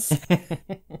games.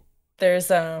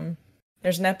 There's an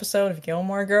episode of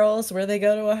Gilmore Girls where they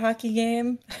go to a hockey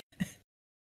game.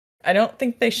 I don't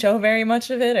think they show very much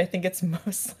of it. I think it's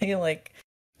mostly like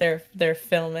they're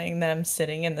filming them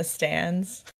sitting in the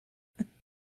stands.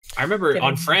 I remember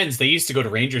on Friends they used to go to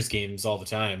Rangers games all the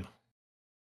time.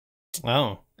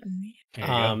 Oh.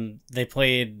 They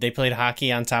played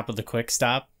hockey on top of the Quick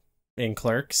Stop in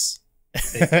Clerks.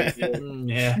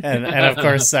 Yeah. and of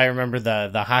course I remember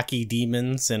the hockey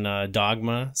demons in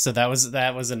Dogma. So that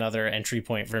was another entry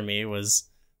point for me, was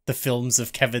the films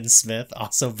of Kevin Smith,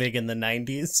 also big in the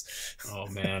 90s. Oh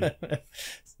man.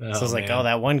 So I was like, oh,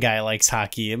 that one guy likes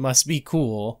hockey. It must be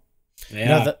cool.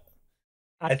 Yeah.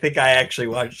 I think I actually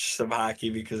watched some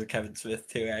hockey because of Kevin Smith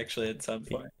too, actually, at some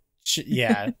point.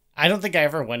 Yeah. I don't think I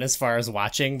ever went as far as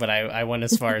watching, but I went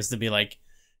as far as to be like,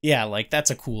 yeah, like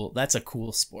that's a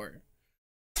cool sport.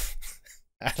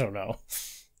 I don't know.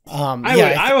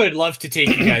 I would love to take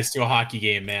you guys to a hockey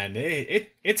game, man.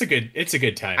 It's a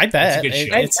good time. I bet it's a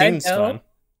good show. It seems fun.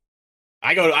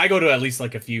 I go to at least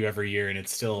like a few every year, and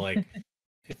it's still like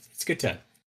it's a good time.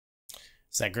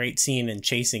 It's that great scene in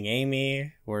Chasing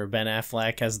Amy where Ben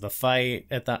Affleck has the fight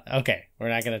at the. Okay, we're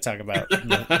not going to talk about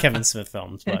the Kevin Smith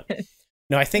films, but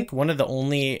no, I think one of the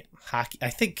only hockey. I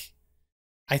think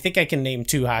I can name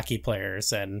 2 hockey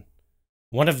players, and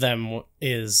one of them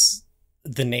is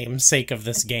the namesake of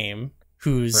this game,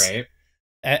 who's right.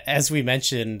 As we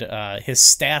mentioned, his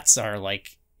stats are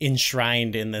like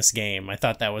enshrined in this game. I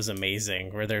thought that was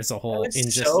amazing, where there's a whole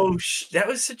that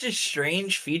was such a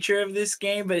strange feature of this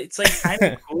game, but it's like kind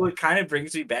of cool. It kind of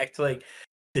brings me back to like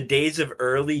the days of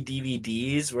early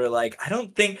DVDs where like I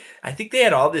think they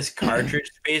had all this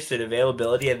cartridge space and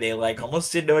availability, and they like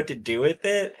almost didn't know what to do with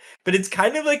it. But it's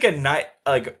kind of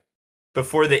like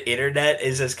before the internet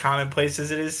is as commonplace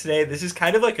as it is today, this is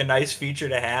kind of like a nice feature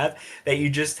to have, that you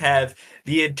just have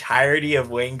the entirety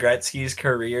of Wayne Gretzky's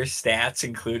career stats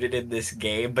included in this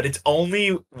game, but it's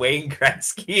only Wayne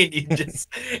Gretzky, and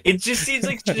it just seems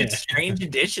like such a strange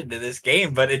addition to this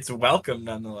game, but it's welcome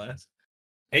nonetheless.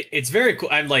 It's very cool.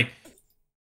 I'm like,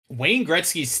 Wayne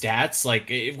Gretzky's stats,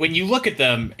 like when you look at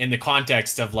them in the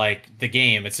context of like the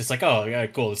game, it's just like, oh yeah,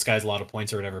 cool, this guy's a lot of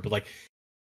points or whatever, but like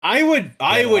I would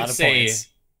say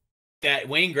that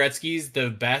Wayne Gretzky's the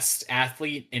best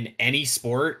athlete in any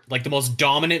sport, like the most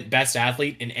dominant best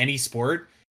athlete in any sport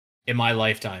in my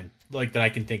lifetime, like that I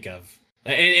can think of.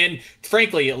 And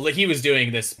frankly, like, he was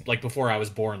doing this like before I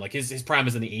was born. Like his prime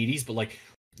is in the 80s, but like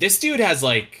this dude has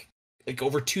like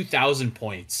over 2,000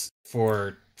 points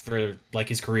for like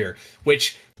his career,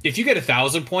 which if you get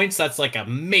 1,000 points, that's like a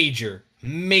major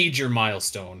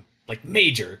milestone,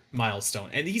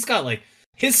 and he's got like,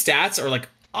 his stats are like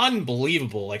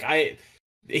unbelievable. Like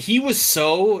he was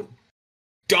so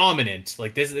dominant.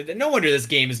 Like this, no wonder this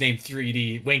game is named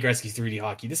 3D Wayne Gretzky's 3D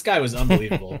hockey. This guy was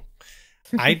unbelievable.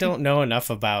 I don't know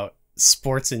enough about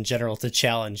sports in general to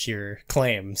challenge your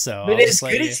claim. So, but as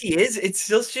good as he is, it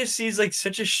still just seems like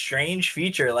such a strange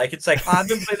feature. Like it's like, I've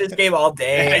been playing this game all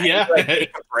day. Yeah, like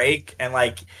take a break and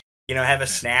like, you know, have a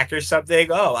snack or something.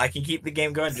 Oh, I can keep the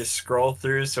game going. Just scroll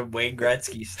through some Wayne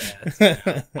Gretzky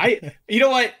stats. You know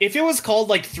what? If it was called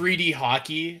like 3D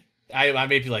hockey, I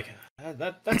may be like,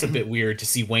 that's a bit weird to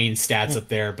see Wayne's stats up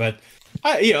there. But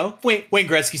you know, Wayne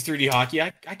Gretzky's 3D hockey,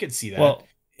 I could see that. Well,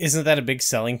 isn't that a big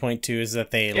selling point too? Is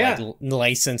that they like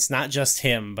license not just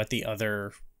him, but the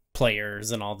other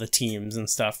players and all the teams and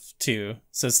stuff too.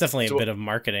 So it's definitely a bit of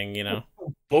marketing, you know.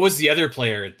 What was the other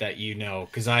player that you know?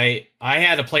 Because I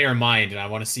had a player in mind, and I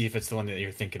want to see if it's the one that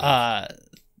you're thinking of.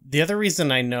 The other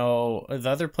reason I know, the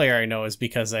other player I know is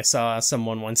because I saw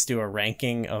someone once do a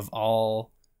ranking of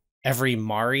every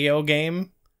Mario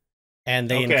game, and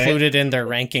they included in their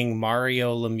ranking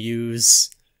Mario Lemieux's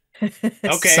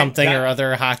something or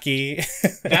other hockey.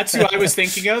 That's who I was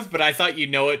thinking of, but I thought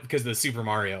you'd know it because of the Super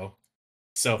Mario.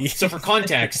 So for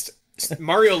context,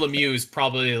 Mario Lemieux is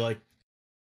probably like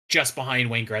just behind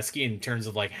Wayne Gretzky in terms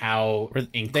of like how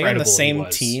incredible they were on the same he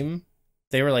was. team.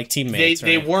 They were like teammates.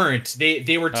 They weren't.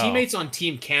 They were teammates on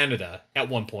Team Canada at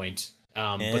one point,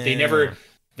 but they never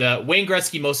the Wayne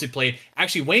Gretzky mostly played.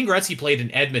 Actually, Wayne Gretzky played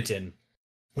in Edmonton,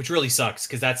 which really sucks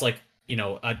because that's like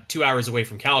 2 hours away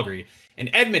from Calgary. And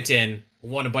Edmonton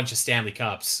won a bunch of Stanley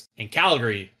Cups, and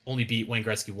Calgary only beat Wayne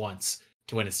Gretzky once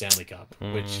to win a Stanley Cup,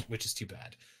 which is too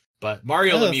bad. But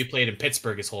Mario Lemieux played in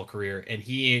Pittsburgh his whole career, and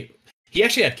he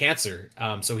actually had cancer,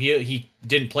 so he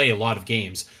didn't play a lot of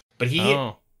games. But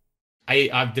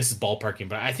this is ballparking,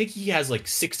 but I think he has like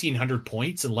 1,600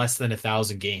 points in less than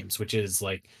 1,000 games, which is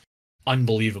like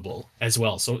unbelievable as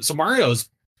well. So Mario's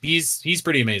he's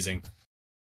pretty amazing.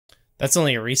 That's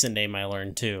only a recent name I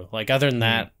learned too. Like other than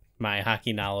that, my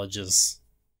hockey knowledge is,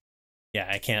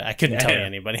 I couldn't tell you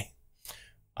anybody.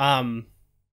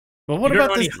 But what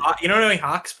about this? You don't know any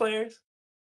Hawks players?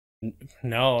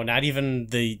 No, not even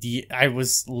I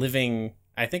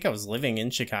think I was living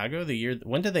in Chicago the year.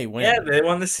 When did they win? Yeah, they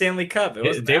won the Stanley Cup.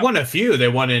 They won a few. They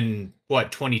won in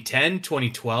 2010,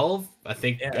 2012. I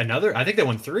think I think they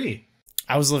won 3.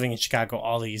 I was living in Chicago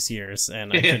all these years,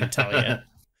 and I couldn't tell you.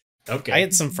 Okay. I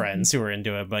had some friends who were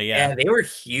into it, but yeah, they were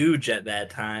huge at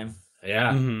that time.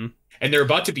 Yeah. Mm-hmm. And they're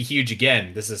about to be huge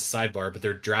again. This is a sidebar, but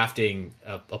they're drafting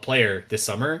a player this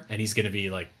summer, and he's going to be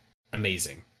like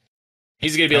amazing.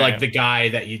 He's going to be like the guy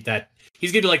that he's going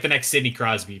to be like the next Sidney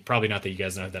Crosby. Probably not that you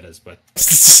guys know who that is, but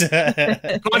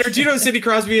Connor, do you know who Sidney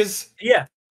Crosby is? Yeah.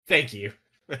 Thank you.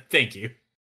 Thank you.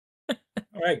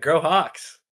 All right, go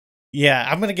Hawks. Yeah,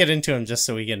 I'm going to get into him just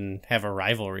so we can have a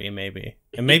rivalry, maybe.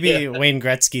 And maybe Wayne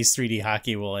Gretzky's 3D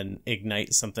hockey will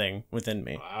ignite something within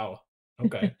me. Wow.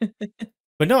 Okay.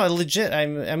 But no, legit,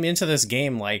 I'm into this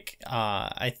game. Like,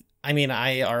 I mean,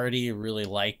 I already really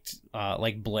liked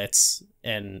like Blitz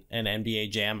and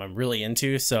NBA Jam. I'm really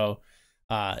into. So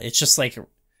it's just like,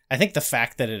 I think the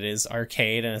fact that it is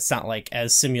arcade and it's not like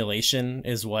as simulation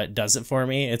is what does it for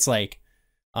me. It's like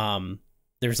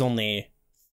there's only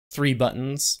 3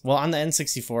 buttons. Well, on the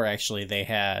N64, actually,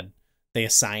 they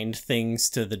assigned things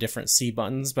to the different C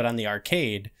buttons, but on the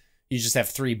arcade, you just have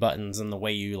 3 buttons, and the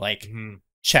way you like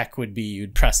check would be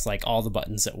you'd press like all the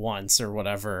buttons at once or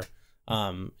whatever.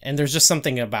 And there's just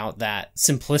something about that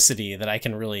simplicity that I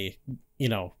can really,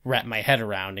 wrap my head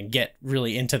around and get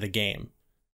really into the game.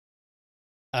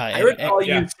 I recall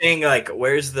you saying like,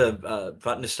 "Where's the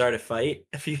button to start a fight?"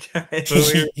 a few times.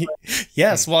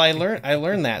 Yes, well, I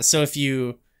learned that.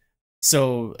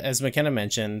 So as McKenna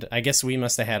mentioned, I guess we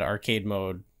must have had arcade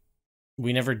mode.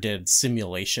 We never did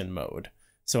simulation mode.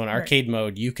 So in arcade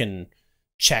mode, you can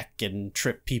check and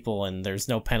trip people and there's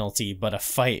no penalty, but a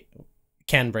fight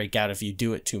can break out if you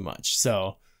do it too much.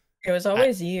 So it was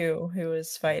always you who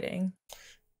was fighting.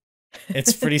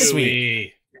 It's pretty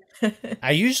sweet.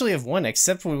 I usually have won,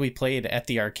 except when we played at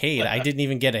the arcade. I didn't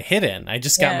even get a hit in. I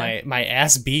just got my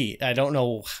ass beat. I don't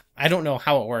know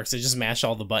how it works. I just mash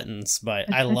all the buttons,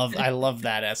 but I love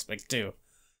that aspect too.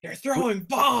 You're throwing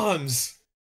bombs.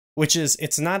 Which is,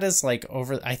 it's not as like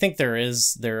over. I think there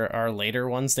are later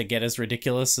ones that get as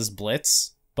ridiculous as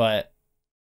Blitz, but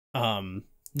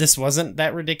this wasn't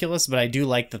that ridiculous. But I do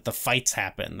like that the fights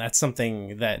happen. That's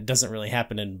something that doesn't really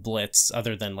happen in Blitz,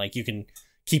 other than like you can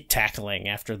keep tackling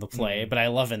after the play. But I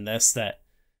love in this that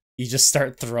you just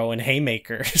start throwing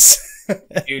haymakers.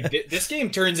 Dude, this game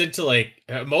turns into like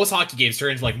most hockey games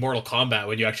turn into like Mortal Kombat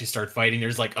when you actually start fighting.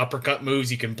 There's like uppercut moves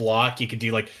you can block. You can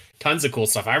do like tons of cool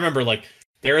stuff. I remember like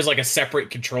there is like a separate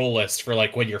control list for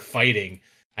like when you're fighting.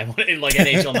 I went in like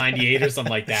NHL 98 or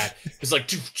something like that. It's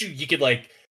like you could like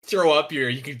throw up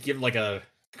you could give like a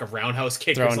roundhouse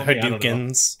kick throwing or something.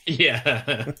 Hadoukens.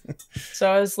 Yeah.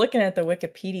 So I was looking at the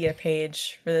Wikipedia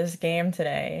page for this game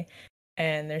today,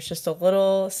 and there's just a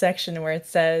little section where it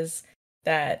says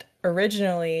that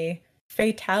originally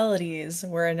fatalities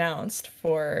were announced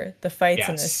for the fights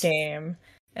in this game,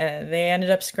 and they ended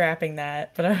up scrapping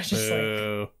that. But I was just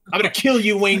like, I'm gonna kill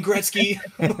you, Wayne Gretzky.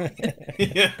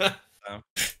 Yeah.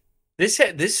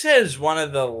 This is one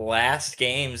of the last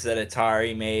games that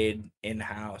Atari made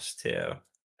in-house too,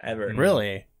 ever.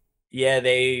 Really? Yeah,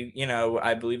 they,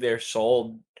 I believe they're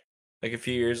sold like a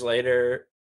few years later.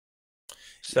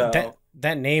 So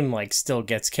that name like still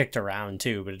gets kicked around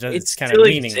too, but it's kind of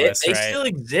meaningless, right? They still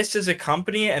exist as a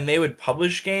company, and they would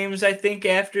publish games, I think,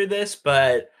 after this,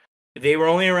 but they were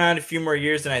only around a few more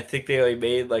years, and I think they only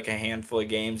made like a handful of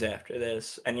games after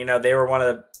this. And they were one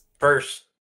of the first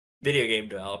video game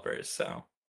developers, so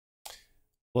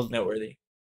noteworthy.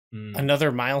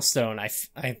 Another milestone.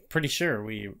 I'm pretty sure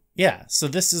so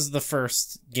this is the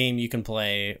first game you can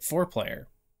play 4-player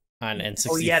on N64.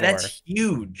 Oh yeah, that's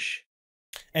huge.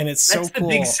 And that's so cool.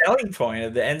 The big selling point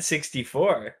of the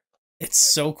N64.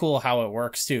 It's so cool how it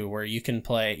works too, where you can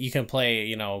play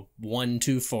 1,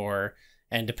 2, 4,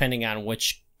 and depending on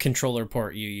which controller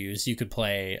port you use. You could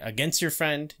play against your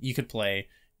friend. You could play,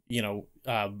 you know,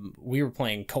 we were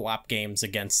playing co-op games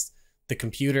against the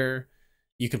computer.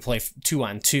 You could play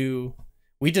 2-on-2.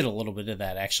 We did a little bit of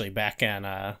that actually back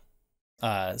on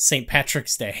St.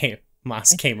 Patrick's Day.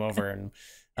 Moss came over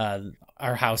and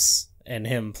our house and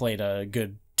him played a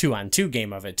good 2-on-2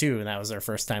 game of it too, and that was our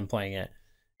first time playing it.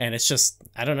 And it's just,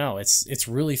 I don't know, it's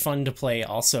really fun to play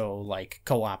also like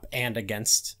co-op and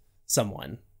against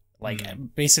someone. Like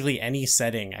basically any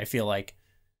setting, I feel like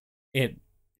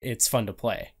it's fun to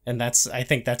play. And I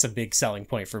think that's a big selling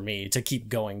point for me to keep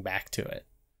going back to it.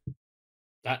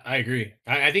 I agree.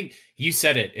 I think you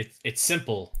said it. It's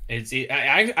simple.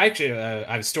 I actually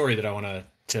I have a story that I want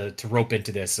to rope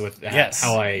into this with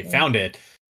how I found it.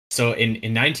 So in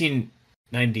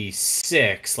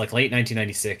 1996, like late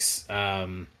 1996,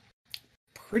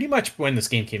 pretty much when this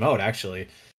game came out, actually,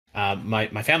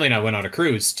 my family and I went on a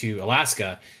cruise to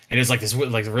Alaska, and it was like this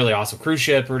like a really awesome cruise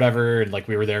ship or whatever, and like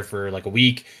we were there for like a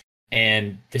week,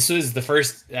 and this was the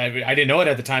first. I didn't know it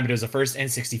at the time, but it was the first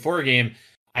N64 game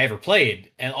I ever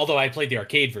played, and although I played the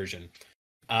arcade version,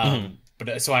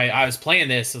 but so I was playing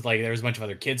this with like there was a bunch of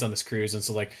other kids on this cruise, and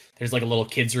so like there's like a little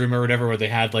kids room or whatever where they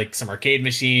had like some arcade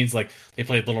machines, like they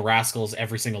played Little Rascals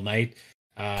every single night.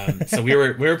 So we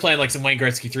were playing like some Wayne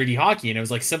Gretzky 3D hockey, and it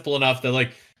was like simple enough that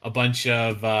like a bunch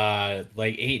of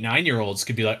like 8-9-year-olds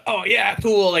could be like, oh yeah,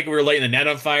 cool, like we were lighting the net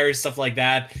on fire, stuff like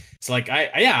that. So like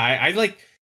I like,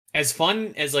 as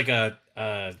fun as like a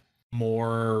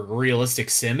more realistic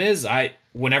sim is,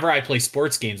 whenever I play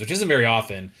sports games, which isn't very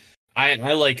often, I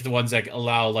like the ones that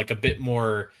allow like a bit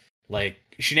more like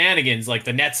shenanigans, like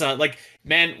the nets on. Like,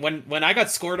 man, when I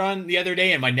got scored on the other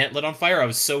day and my net lit on fire, I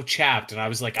was so chapped, and I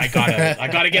was like, I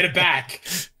gotta get it back.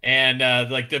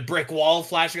 And like the brick wall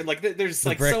flashing, like there's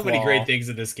like so many great things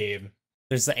in this game.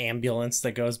 There's the ambulance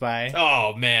that goes by.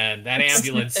 Oh man, that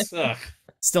ambulance. Ugh.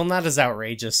 Still not as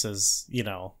outrageous as, you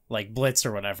know, like Blitz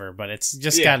or whatever, but it's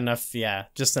just got enough,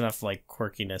 just enough like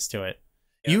quirkiness to it.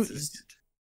 Yeah,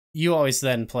 you always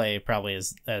then play probably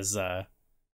as the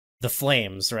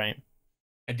Flames, right?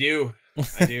 I do.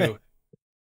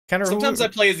 Kind of. Sometimes I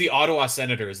play as the Ottawa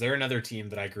Senators. They're another team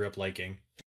that I grew up liking.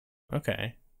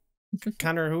 Okay.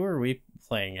 Connor, who are we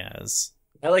playing as?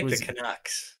 I like the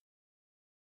Canucks.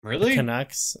 Really? The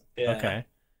Canucks? Yeah.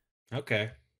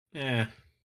 Okay. Yeah.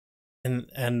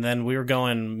 And then we were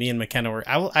going, me and McKenna were,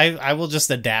 I will just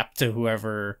adapt to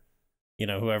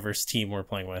whoever's team we're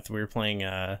playing with. We were playing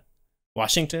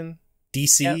Washington,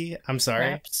 DC. Yep. I'm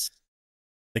sorry. Caps.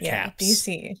 The Caps.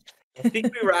 DC. I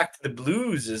think we rocked the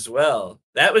Blues as well.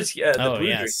 That was the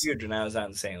Blues were huge when I was out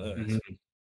in St. Louis. Mm-hmm.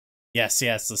 Yes,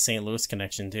 the St. Louis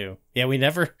connection too. Yeah,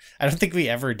 I don't think we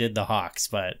ever did the Hawks,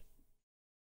 but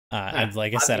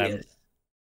like I said,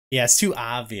 it's too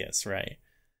obvious, right?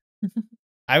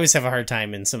 I always have a hard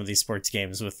time in some of these sports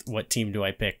games with what team do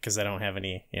I pick, because I don't have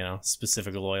any,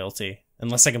 specific loyalty,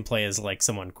 unless I can play as like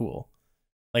someone cool.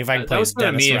 Like if I can play as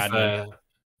Dennis Rodman.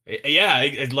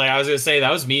 Like I was gonna say,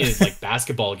 that was me in like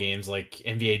basketball games, like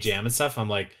NBA Jam and stuff. I'm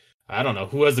like, I don't know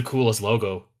who has the coolest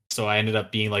logo, so I ended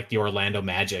up being like the Orlando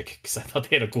Magic because I thought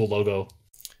they had a cool logo.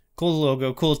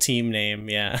 Cool team name,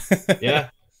 yeah. Yeah.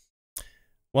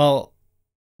 Well,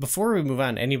 before we move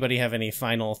on, anybody have any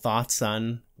final thoughts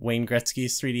on Wayne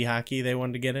Gretzky's 3D hockey they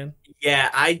wanted to get in? Yeah,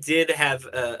 I did have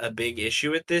a big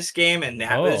issue with this game, and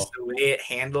that was the way it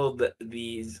handled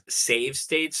these save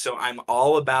states. So I'm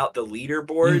all about the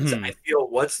leaderboards. Mm-hmm. I feel,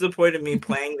 what's the point of me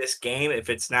playing this game if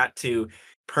it's not to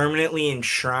permanently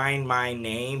enshrine my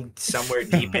name somewhere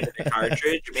deep into the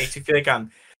cartridge? It makes me feel like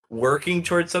I'm working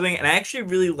towards something. And I actually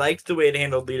really liked the way it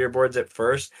handled leaderboards at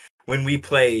first. When we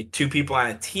play two people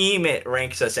on a team, it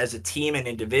ranks us as a team and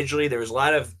individually. There was a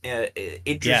lot of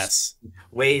interesting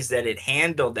ways that it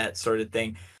handled that sort of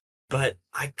thing. But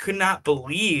I could not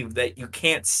believe that you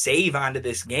can't save onto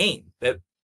this game. That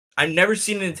I've never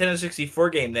seen a Nintendo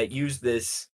 64 game that used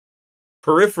this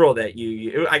peripheral that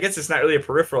I guess it's not really a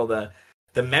peripheral,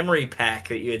 the memory pack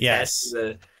that you attach to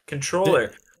the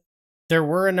controller. There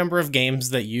were a number of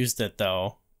games that used it,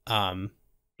 though.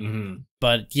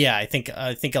 But yeah, I think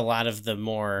a lot of the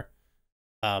more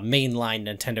mainline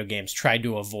Nintendo games tried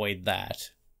to avoid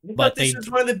that. But this is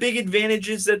one of the big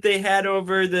advantages that they had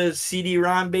over the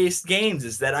CD-ROM based games,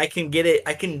 is that I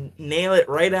can nail it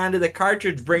right onto the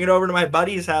cartridge, bring it over to my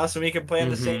buddy's house, and we can play on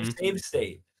the same save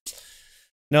state.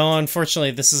 No,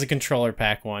 unfortunately, this is a controller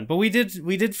pack one, but we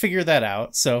did figure that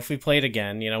out. So if we played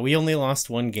again, we only lost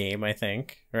one game, I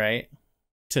think, right?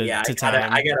 I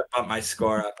gotta bump my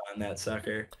score up on that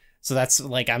sucker. So that's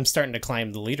like, I'm starting to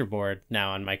climb the leaderboard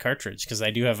now on my cartridge, because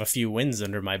I do have a few wins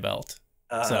under my belt.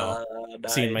 So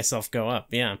nice. Seeing myself go up,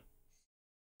 yeah.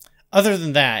 Other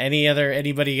than that,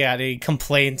 anybody got any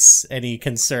complaints, any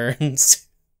concerns?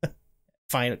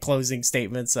 Final closing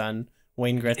statements on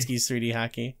Wayne Gretzky's 3D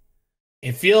hockey?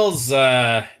 It feels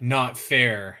not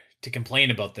fair to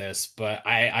complain about this, but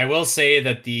I will say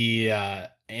that the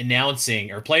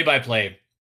announcing or play-by-play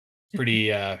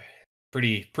pretty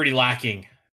lacking.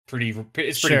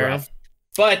 It's pretty rough.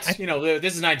 But this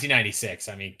is 1996.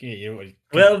 I mean,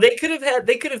 well, they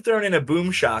could have thrown in a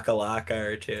boom shakalaka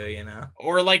or two,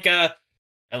 or like they're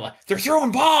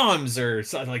throwing bombs or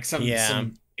like some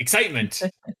excitement.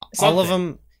 All of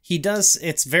them. He does.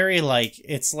 It's very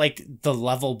it's like the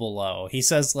level below. He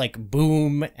says like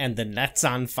boom and the net's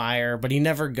on fire, but he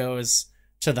never goes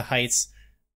to the heights.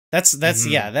 That's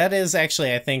that is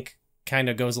actually, I think, kind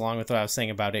of goes along with what I was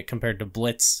saying about it compared to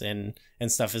Blitz and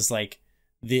stuff. Is like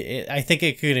I think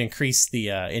it could increase the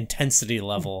intensity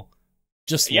level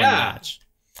just one notch.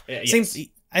 Yes.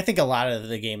 I think a lot of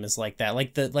the game is like that.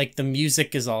 Like the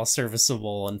music is all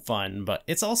serviceable and fun, but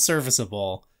it's all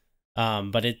serviceable.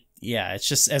 But it's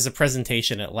just as a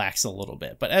presentation, it lacks a little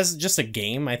bit. But as just a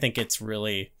game, I think it's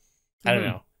really, I don't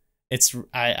know.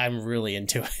 I'm really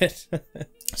into it.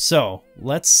 So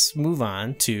let's move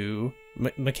on to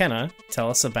McKenna. Tell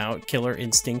us about Killer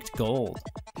Instinct Gold.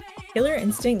 Killer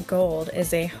Instinct Gold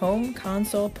is a home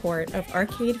console port of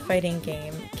arcade fighting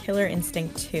game Killer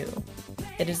Instinct 2.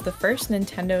 It is the first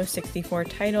Nintendo 64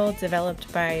 title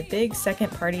developed by big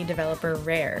second-party developer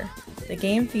Rare. The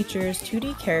game features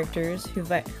 2D characters who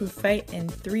fight in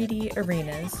 3D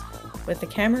arenas, with the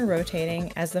camera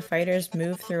rotating as the fighters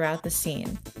move throughout the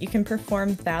scene. You can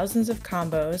perform thousands of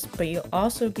combos, but you'll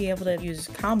also be able to use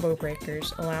combo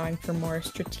breakers, allowing for more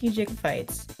strategic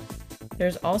fights.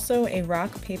 There's also a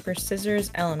rock, paper, scissors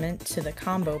element to the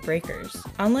combo breakers.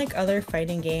 Unlike other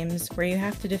fighting games where you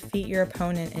have to defeat your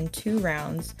opponent in 2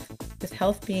 rounds, with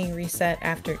health being reset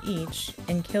after each,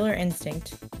 in Killer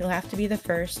Instinct, you'll have to be the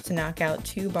first to knock out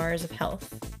 2 bars of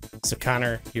health. So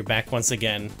Connor, you're back once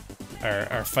again,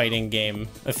 our fighting game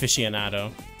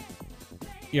aficionado.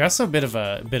 You're also a bit of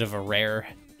a Rare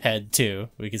head too,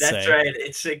 we could say. That's right.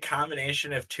 It's a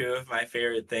combination of 2 of my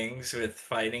favorite things with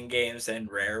fighting games and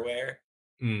Rareware.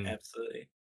 Absolutely.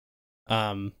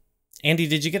 Andy,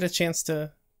 did you get a chance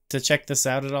to check this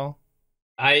out at all?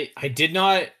 I did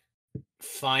not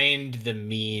find the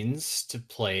means to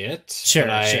play it. Sure.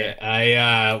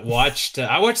 I watched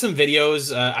some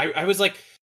videos. I was like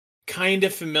kind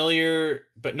of familiar,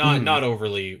 but not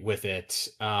overly with it.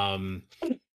 I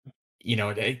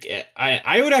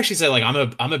would actually say like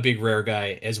I'm a big Rare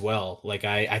guy as well. Like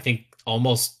I think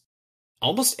almost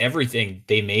everything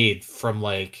they made from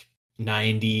like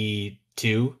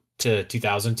 92 to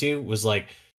 2002 was like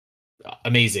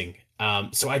amazing.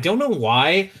 So I don't know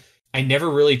why I never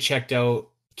really checked out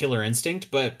Killer Instinct,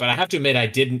 but I have to admit I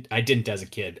didn't as a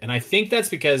kid. And I think that's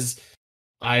because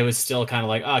I was still kind of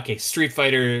like, okay, Street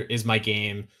Fighter is my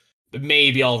game, but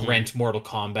maybe I'll rent Mortal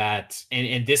Kombat.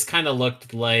 And this kind of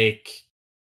looked like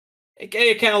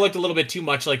it kind of looked a little bit too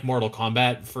much like Mortal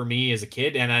Kombat for me as a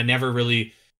kid, and I never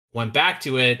really went back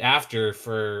to it after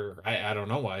for I don't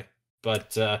know why.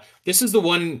 But this is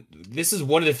one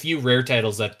of the few Rare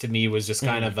titles that to me was just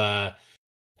kind of I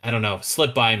don't know,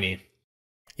 slipped by me.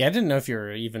 Yeah, I didn't know if you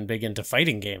were even big into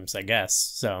fighting games, I guess.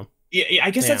 So yeah, I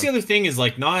guess that's the other thing is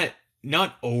like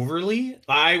not overly.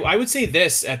 I would say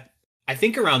this I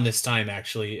think around this time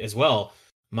actually as well.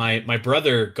 My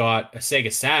brother got a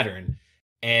Sega Saturn,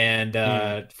 and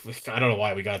I don't know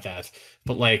why we got that,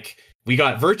 but like we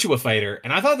got Virtua Fighter,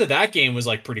 and I thought that game was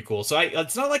like pretty cool. So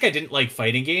it's not like I didn't like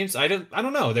fighting games. I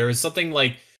don't know. There was something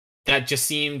like that just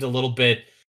seemed a little bit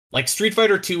like Street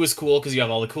Fighter 2 was cool because you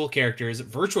have all the cool characters.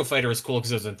 Virtua Fighter was cool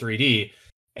because it was in 3D,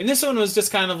 and this one was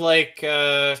just kind of like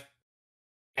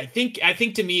I think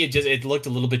to me it looked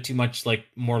a little bit too much like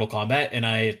Mortal Kombat, and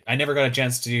I never got a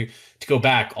chance to go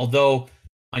back. Although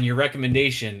on your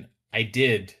recommendation, I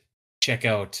did check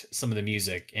out some of the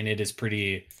music, and it is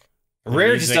pretty.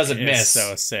 Rare just doesn't miss.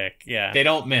 So sick, yeah. They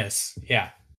don't miss, yeah.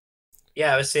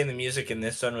 Yeah, I was saying the music in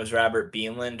this one was Robert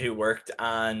Beamland, who worked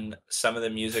on some of the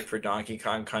music for Donkey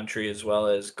Kong Country as well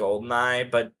as GoldenEye,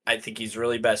 but I think he's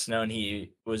really best known.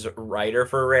 He was a writer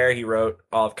for Rare. He wrote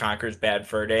all of Conker's Bad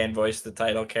Fur Day and voiced the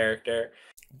title character.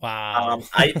 Wow.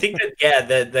 I think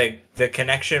that, the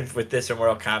connection with this and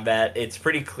Mortal Kombat, it's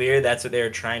pretty clear that's what they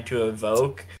were trying to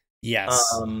evoke. Yes.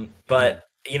 But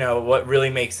what really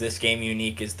makes this game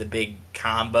unique is the big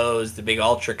combos, the big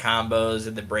ultra combos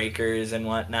and the breakers and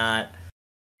whatnot.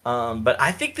 But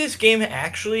I think this game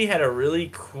actually had a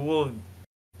really cool,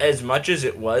 as much as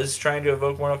it was trying to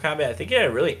evoke Mortal Kombat, I think it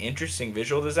had a really interesting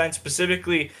visual design,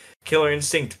 specifically Killer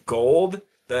Instinct Gold.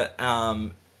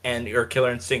 and or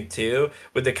Killer Instinct 2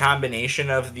 with the combination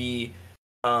of the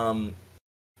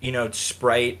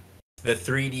sprite, the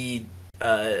 3D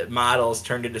models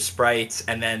turned into sprites,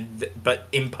 and then but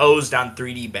imposed on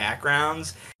 3D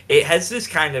backgrounds. It has this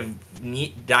kind of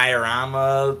neat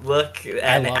diorama look.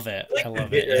 And I love it. Like I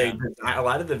love it. Yeah. A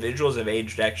lot of the visuals have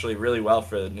aged actually really well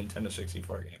for the Nintendo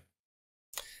 64 game.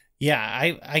 Yeah,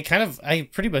 I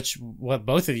pretty much what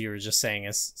both of you were just saying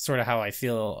is sort of how I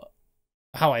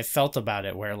felt about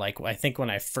it, where like I think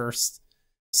when I first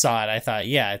saw it, I thought,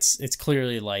 yeah, it's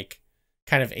clearly like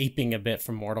kind of aping a bit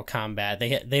from Mortal Kombat.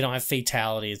 They don't have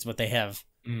fatalities, but they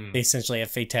essentially have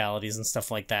fatalities and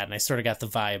stuff like that, and I sort of got the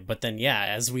vibe. But then yeah,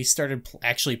 as we started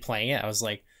actually playing it, I was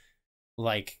like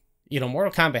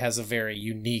Mortal Kombat has a very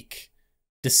unique,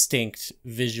 distinct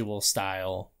visual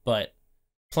style, but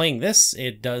playing this,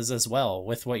 it does as well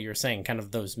with what you're saying, kind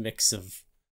of those mix of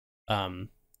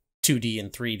 2D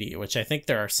and 3D, which I think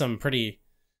there are some pretty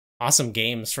awesome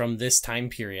games from this time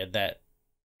period that,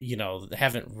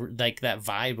 haven't, like, that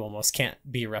vibe almost can't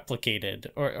be replicated,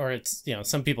 or it's,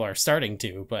 some people are starting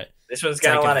to, but this one's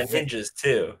got like a lot of ninjas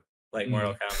too, like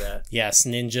Mortal Kombat. Yes,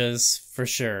 ninjas for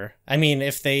sure. I mean,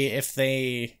 if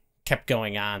they kept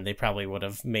going on, they probably would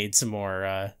have made some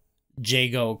more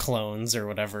Jago clones or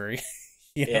whatever.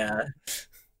 Yeah.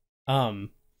 But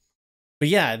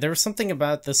yeah, there was something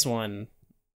about this one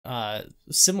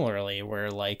similarly where,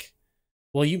 like,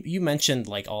 well, you mentioned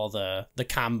like all the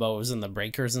combos and the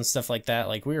breakers and stuff like that.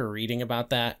 Like, we were reading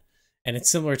about that, and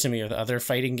it's similar to me with other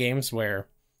fighting games where,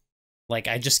 like,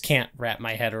 I just can't wrap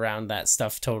my head around that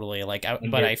stuff totally. Like,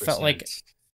 but I felt like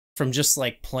from just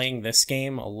like playing this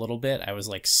game a little bit, I was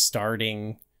like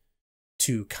starting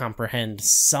to comprehend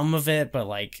some of it, but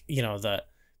like, the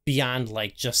beyond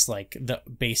like just like the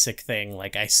basic thing,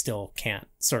 like I still can't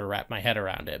sort of wrap my head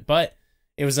around it. But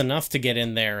it was enough to get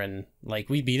in there, and like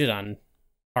we beat it on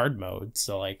hard mode.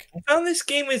 So like I found this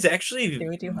game was actually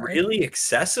really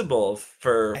accessible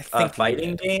for a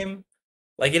fighting game.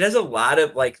 Like, it has a lot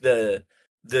of like the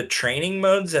training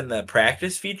modes and the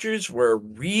practice features were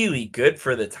really good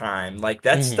for the time. Like,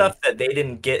 that's stuff that they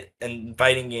didn't get in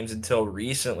fighting games until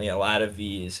recently. A lot of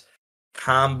these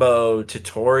combo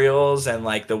tutorials and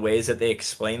like the ways that they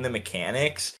explain the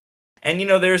mechanics. And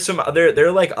there's there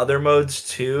are like other modes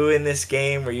too in this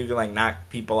game where you can like knock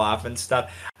people off and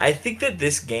stuff. I think that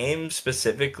this game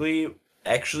specifically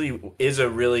actually is a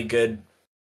really good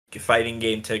fighting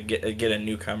game to get a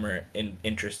newcomer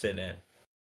interested in.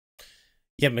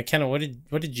 Yeah, McKenna, what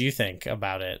did you think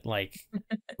about it? Like,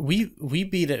 we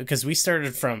beat it because we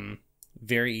started from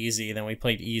very easy, then we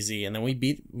played easy, and then we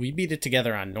beat it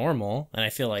together on normal. And I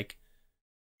feel like,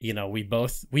 we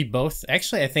both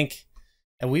actually, I think,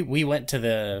 and we went to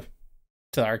the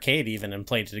arcade even and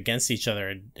played it against each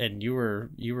other, and you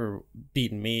were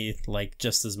beating me like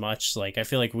just as much. Like, I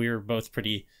feel like we were both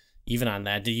pretty even on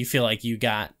that. Do you feel like you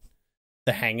got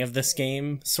the hang of this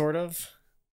game, sort of?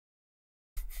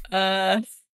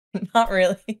 Not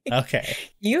really. Okay.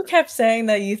 You kept saying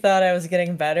that you thought I was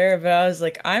getting better, but I was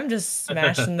like, I'm just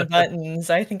smashing the buttons.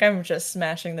 I think I'm just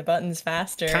smashing the buttons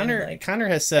faster. Connor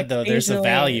has said, though, there's a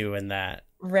value in that.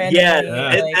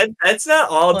 That's not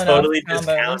all totally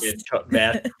discounted,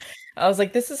 man. I was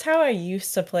like, this is how I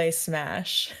used to play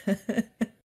Smash.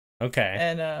 Okay.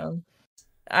 And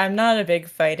I'm not a big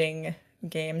fighting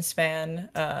games fan,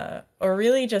 or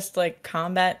really just like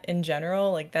combat in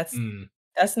general. Like,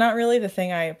 that's not really the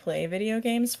thing I play video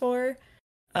games for.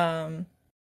 But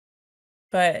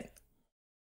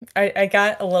I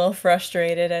got a little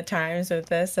frustrated at times with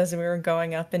this as we were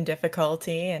going up in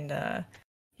difficulty, and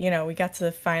we got to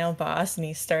the final boss and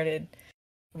he started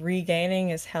regaining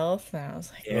his health, and I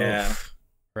was like, yeah,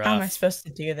 how am I supposed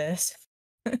to do this?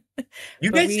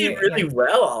 You guys did really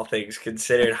well, all things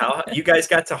considered. How you guys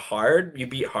got to hard? You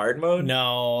beat hard mode?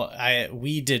 No,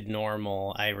 we did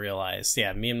normal. I realized,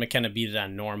 yeah, me and McKenna beat it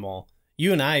on normal.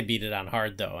 You and I beat it on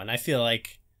hard though, and I feel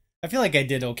like I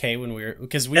did okay when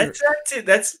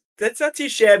that's not too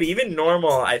shabby. Even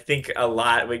normal, I think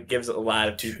it gives a lot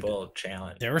of people a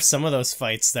challenge. There were some of those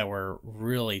fights that were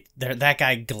really that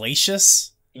guy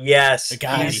Glacius. Yes, the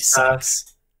guy, he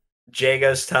sucks.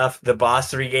 Jago's tough. The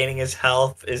boss regaining his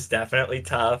health is definitely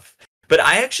tough. But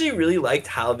I actually really liked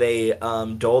how they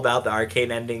doled out the arcade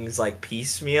endings like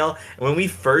piecemeal. When we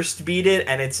first beat it,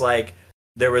 and it's like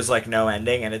there was like no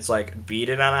ending, and it's like beat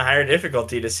it on a higher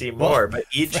difficulty to see more. But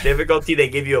each difficulty they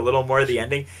give you a little more of the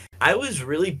ending. I was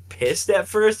really pissed at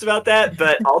first about that,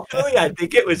 but ultimately I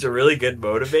think it was a really good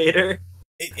motivator.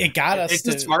 It got us. It's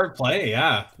a smart play,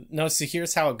 yeah. No, so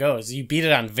here's how it goes. You beat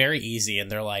it on very easy,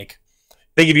 and they're like,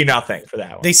 they give you nothing for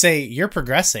that one. They say, you're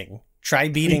progressing. try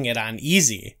beating it on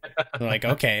easy. We're like,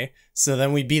 okay. So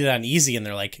then we beat it on easy, and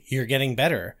they're like, you're getting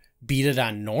better. Beat it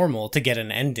on normal to get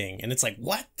an ending. And it's like,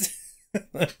 what?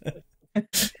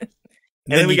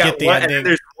 And then we got one, and then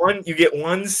there's one, you get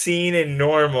one scene in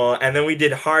normal, and then we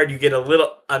did hard, you get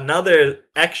another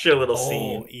extra little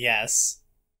scene. Yes.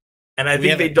 And I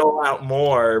think they dole out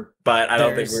more, but I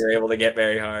don't think we were able to get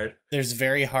very hard. There's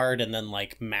very hard and then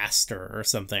like master or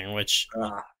something, which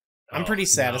I'm pretty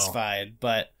satisfied,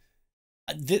 but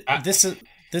this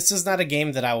is not a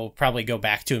game that I will probably go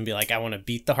back to and be like, I want to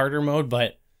beat the harder mode,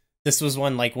 but this was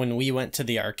one, like, when we went to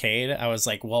the arcade, I was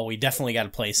like, well, we definitely got to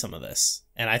play some of this.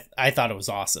 And I thought it was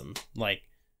awesome. Like,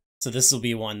 so this will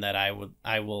be one that a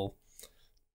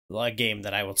game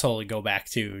that I will totally go back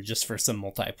to just for some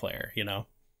multiplayer, you know?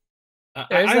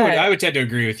 I would tend to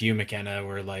agree with you, McKenna,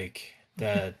 where, like,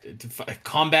 the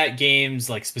combat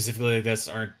games, like, specifically like this,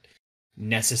 aren't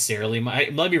necessarily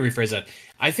let me rephrase that.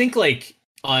 I think, like,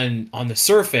 on the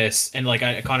surface, and, like,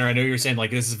 Connor, I know you were saying,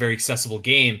 like, this is a very accessible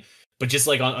game, but just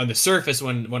like on the surface,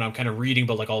 when I'm kind of reading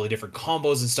about like all the different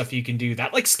combos and stuff you can do,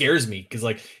 that like scares me, because,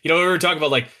 like, you know, we were talking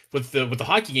about, like, with the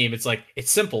hockey game, it's like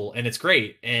it's simple and it's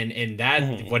great, and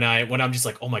that when I'm just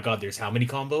like, oh my god, there's how many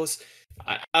combos?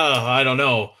 I don't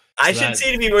know. I should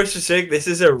say, to be more specific, this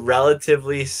is a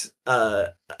relatively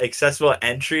accessible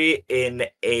entry in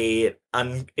a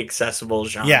unaccessible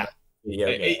genre.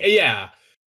 Yeah.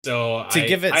 So to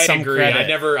give it I some agree.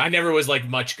 credit, I never was like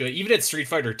much good. Even at Street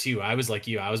Fighter 2, I was like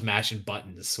you. I was mashing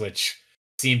buttons, which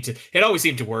always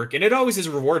seemed to work, and it always is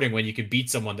rewarding when you can beat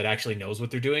someone that actually knows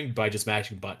what they're doing by just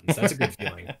mashing buttons. That's a good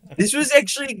feeling. This was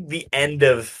actually the end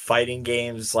of fighting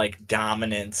games like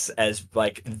dominance as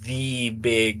like the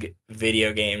big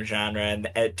video game genre,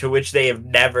 and to which they have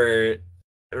never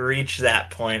reach that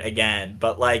point again.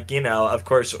 But, like, you know, of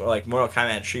course, like, Mortal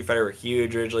Kombat and Street Fighter were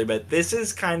huge originally, but this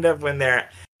is kind of when they're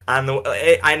on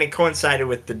and it coincided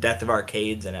with the death of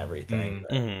arcades and everything.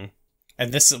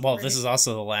 And this is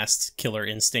also the last Killer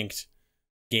Instinct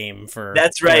game for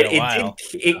that's right.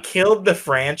 It killed the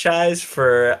franchise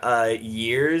for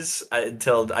years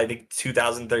until I think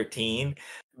 2013.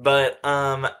 But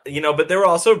you know, but there were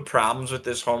also problems with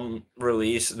this home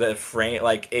release. The frame,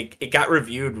 like, it got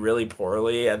reviewed really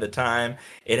poorly at the time.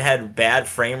 It had bad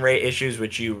frame rate issues,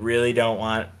 which you really don't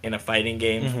want in a fighting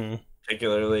game,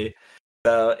 particularly.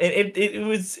 So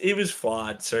it was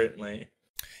flawed, certainly.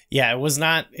 Yeah, it was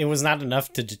not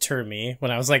enough to deter me when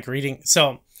I was like reading.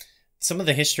 So some of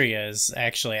the history is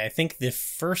actually, I think the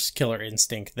first Killer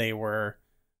Instinct,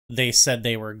 they said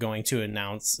they were going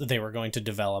to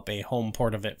develop a home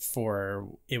port of it for,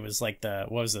 it was like the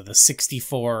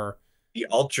 64, the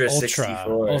Ultra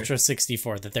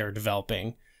 64 that they were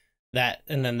developing, that,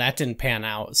 and then that didn't pan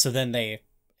out, so then they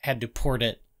had to port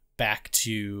it back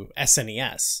to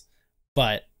SNES,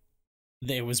 but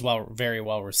it was very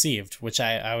well received, which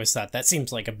I always thought that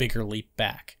seems like a bigger leap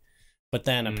back. But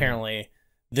then apparently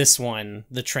this one,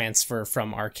 the transfer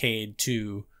from arcade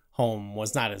to home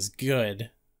was not as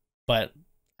good. But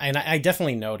I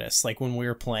definitely noticed, like, when we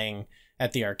were playing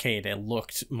at the arcade, it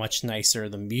looked much nicer.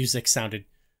 The music sounded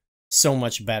so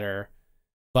much better.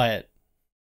 But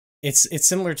it's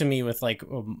similar to me with like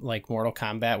Mortal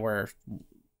Kombat, where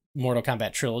Mortal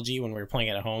Kombat Trilogy, when we were playing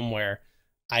it at home, where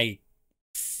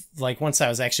once I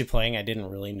was actually playing, I didn't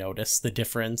really notice the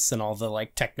difference and all the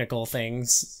like technical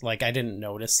things. Like, I didn't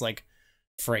notice like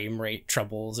frame rate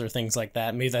troubles or things like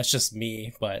that. Maybe that's just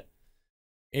me, but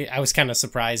I was kind of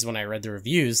surprised when I read the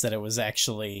reviews that it was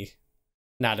actually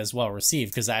not as well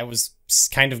received, because I was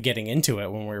kind of getting into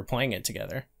it when we were playing it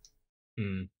together.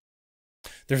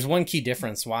 There's one key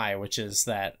difference which is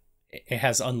that it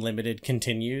has unlimited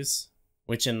continues,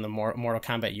 which in the Mortal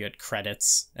Kombat you had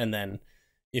credits, and then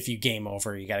if you game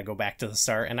over, you got to go back to the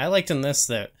start. And I liked in this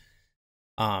that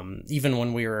even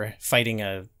when we were fighting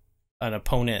an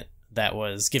opponent that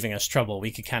was giving us trouble,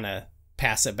 we could kind of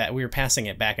pass it back. We were passing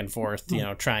it back and forth, you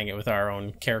know, trying it with our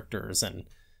own characters, and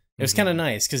it was kind of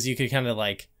nice because you could kind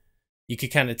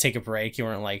of take a break. You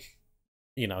weren't like,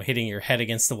 you know, hitting your head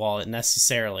against the wall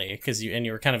necessarily, because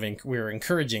you were kind of we were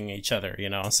encouraging each other, you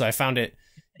know. So I found it,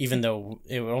 even though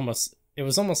it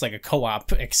was almost like a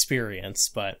co-op experience,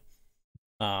 but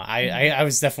I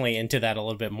was definitely into that a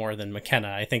little bit more than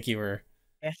McKenna. I think you were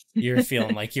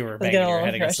feeling like you were banging your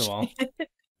head against the wall.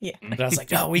 Yeah. But I was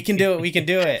like, oh, we can do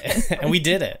it. And we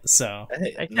did it. So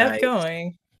I kept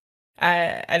going.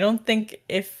 I don't think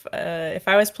if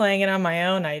I was playing it on my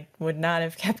own, I would not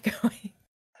have kept going.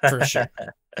 For sure.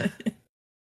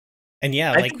 And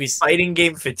yeah, I think fighting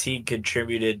game fatigue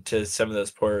contributed to some of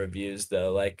those poor reviews,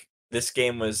 though. Like, this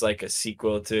game was like a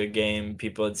sequel to a game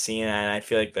people had seen, and I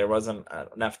feel like there wasn't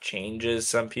enough changes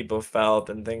some people felt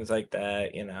and things like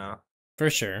that, you know. For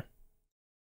sure.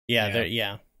 Yeah, Yeah.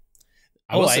 yeah.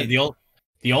 I will say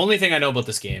the only thing I know about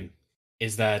this game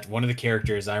is that one of the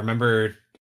characters, I remember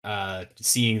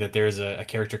seeing that there's a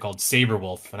character called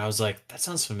Saberwolf, and I was like, that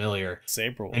sounds familiar.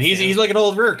 Saberwolf. And he's like an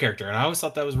old rare character, and I always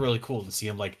thought that was really cool to see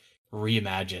him like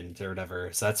reimagined or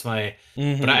whatever. So that's my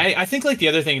but I think like the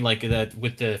other thing like that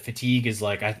with the fatigue is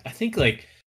like I think like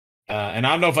and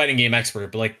I'm no fighting game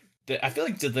expert, but like I feel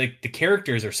like the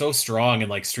characters are so strong in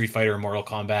like Street Fighter and Mortal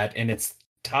Kombat, and it's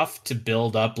tough to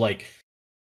build up like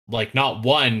not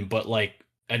one but like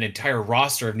an entire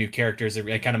roster of new characters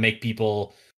that kind of make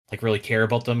people like really care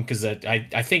about them, because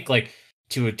I think like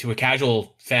to a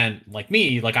casual fan like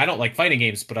me, like I don't like fighting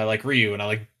games, but I like Ryu and I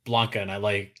like Blanca and I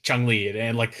like Chun-Li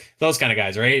and like those kind of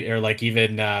guys, right? Or like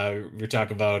even we're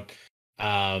talking about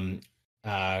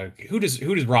who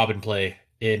does Robin play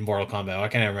in Mortal Kombat? I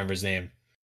can't remember his name.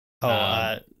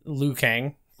 Liu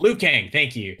Kang. Liu Kang,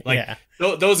 thank you. Like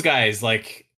those guys,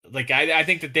 like I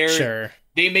think that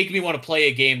they make me want to play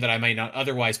a game that I might not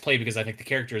otherwise play because I think the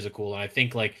characters are cool. And I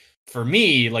think like for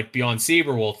me, like beyond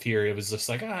Saberwolf here, it was just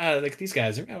like like these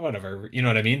guys are whatever, you know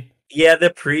what I mean? Yeah, the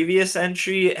previous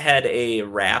entry had a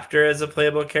raptor as a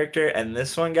playable character, and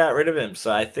this one got rid of him.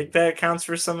 So I think that accounts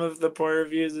for some of the poor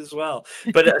reviews as well.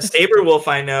 But Saberwolf,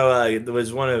 I know,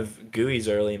 was one of Gooey's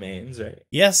early mains, right?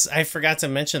 Yes, I forgot to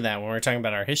mention that when we were talking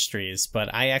about our histories,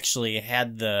 but I actually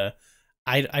had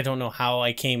I don't know how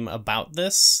I came about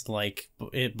this,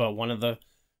 but one of the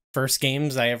first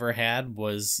games I ever had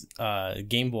was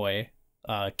Game Boy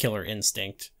Killer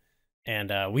Instinct.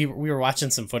 And we were watching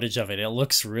some footage of it. It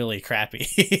looks really crappy,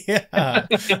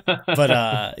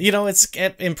 but you know, it's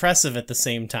impressive at the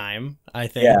same time. I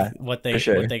think what they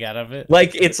got of it.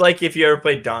 Like it's like if you ever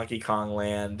played Donkey Kong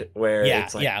Land, where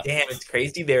it's like, damn, it's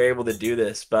crazy they're able to do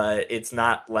this, but it's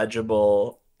not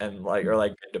legible and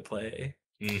good to play.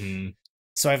 Mm-hmm.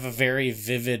 So I have a very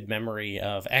vivid memory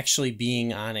of actually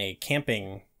being on a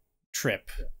camping trip.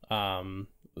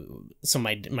 So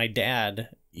my dad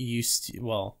used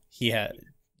to,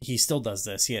 he still does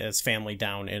this. He has family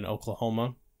down in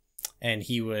Oklahoma, and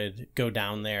he would go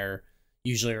down there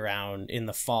usually around in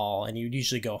the fall, and he would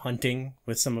usually go hunting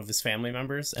with some of his family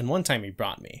members. And one time he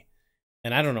brought me,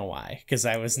 and I don't know why, because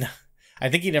I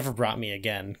think he never brought me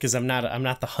again, because I'm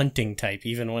not the hunting type.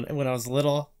 Even when I was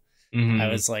little, I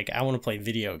was like, I want to play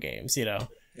video games, you know.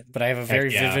 But I have a very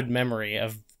vivid memory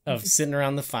of sitting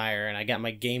around the fire, and I got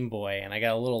my Game Boy, and I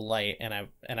got a little light, and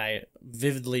I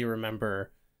vividly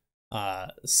remember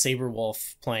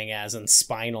Saberwolf playing as, and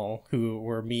Spinal, who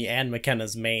were me and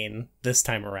McKenna's main this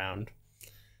time around.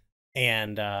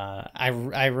 And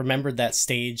I remembered that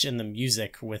stage and the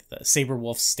music with the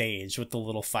Saberwolf stage with the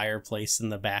little fireplace in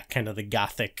the back, kind of the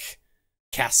gothic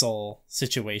castle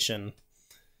situation.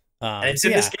 And it's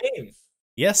in this game.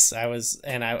 Yes, I was,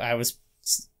 I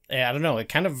don't know,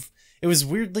 it was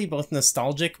weirdly both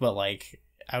nostalgic, but like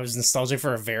I was nostalgic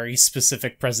for a very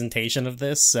specific presentation of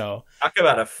this. So talk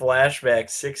about a flashback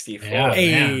 64. Yeah,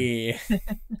 hey.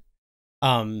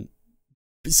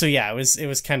 So yeah, it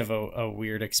was kind of a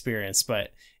weird experience.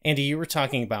 But Andy, you were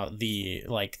talking about the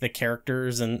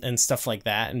characters and stuff like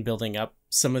that, and building up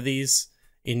some of these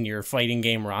in your fighting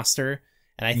game roster.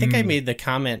 And I think I made the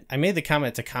comment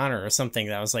to Connor or something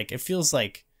that was like, it feels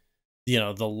like, you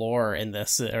know, the lore in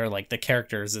this, or like the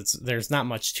characters, there's not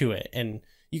much to it. And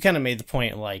you kind of made the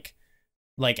point, like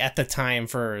at the time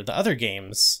for the other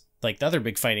games, like the other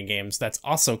big fighting games, that's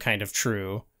also kind of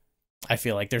true. I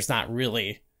feel like there's not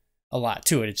really a lot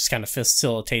to it. It just kind of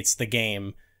facilitates the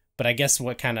game. But I guess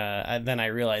what kind of, then I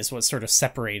realized what sort of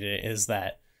separated it is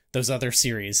that those other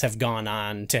series have gone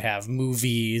on to have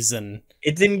movies, and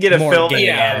it didn't get a film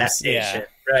adaptation. Yeah.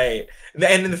 Right.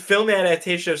 And the film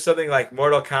adaptation of something like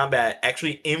Mortal Kombat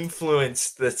actually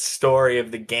influenced the story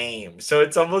of the game. So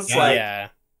it's almost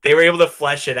they were able to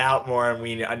flesh it out more, and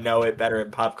we know it better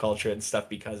in pop culture and stuff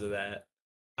because of that.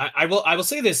 I will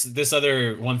say this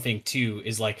other one thing too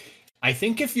is like, I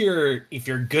think if you're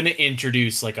gonna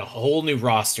introduce like a whole new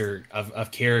roster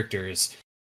of characters,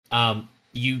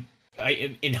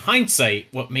 in hindsight,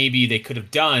 what maybe they could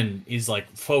have done is like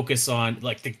focus on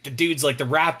like the dudes like the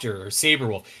Raptor or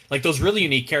Saberwolf, like those really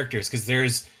unique characters. Because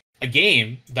there's a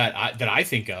game that I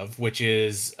think of, which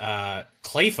is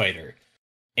Clay Fighter,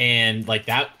 and like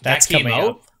that came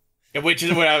out, which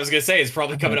is what I was gonna say is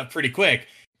probably coming up pretty quick.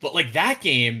 But like that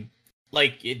game,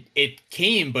 like it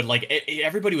came, but like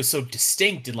everybody was so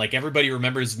distinct, and like everybody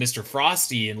remembers Mr.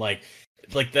 Frosty, and like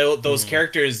those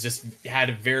characters just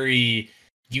had a very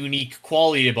unique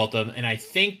quality about them. And I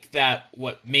think that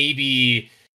what maybe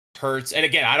hurts, and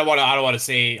again, I don't want to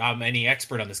say I'm any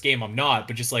expert on this game. I'm not,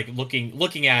 but just like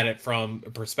looking at it from a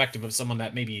perspective of someone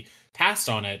that maybe passed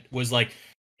on it, was like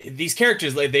these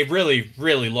characters, like, they really,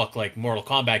 really look like Mortal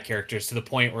Kombat characters, to the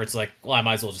point where it's like, well, I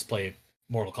might as well just play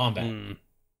Mortal Kombat.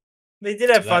 They did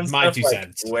have fun stuff like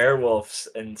cents. werewolves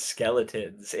and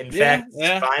skeletons. In fact,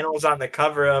 Spinal's on the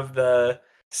cover of the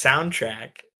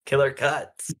soundtrack, Killer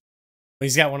Cuts.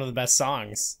 He's got one of the best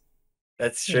songs.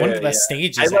 That's true. One of the best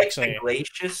stages, I like actually. the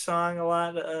Glacius song a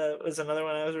lot. Was another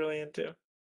one I was really into.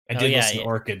 I did listen to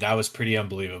Orchid. That was pretty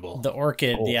unbelievable. The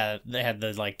Orchid, they had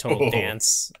the like total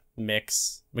dance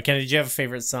mix. McKenna, did you have a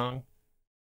favorite song?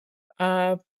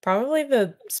 Probably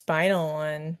the Spinal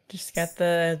one. Just got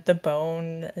the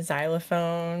bone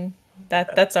xylophone.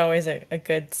 That's always a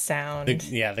good sound.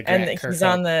 The and he's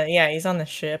on the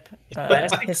ship.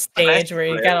 His stage where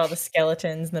you got all the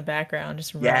skeletons in the background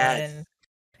just running.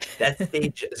 That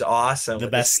stage is awesome. The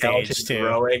best stage too.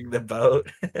 Rowing the boat.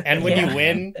 And when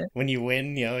you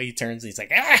win, he turns and he's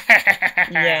like,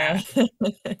 yeah.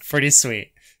 Pretty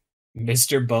sweet.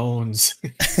 Mr. Bones.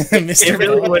 Mr.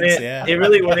 It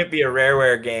really wouldn't be a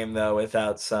Rareware game though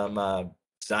without some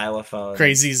xylophone.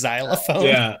 Crazy xylophone.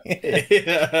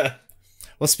 Yeah.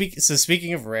 Well,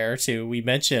 speaking of Rare too, we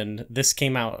mentioned this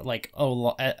came out like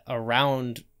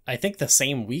around, I think, the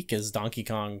same week as Donkey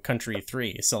Kong Country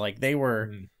 3. So like they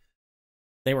were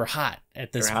hot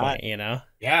at this point, you know?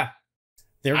 Yeah.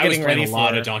 They were getting ready for a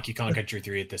lot of Donkey Kong Country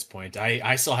 3 at this point.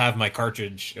 I still have my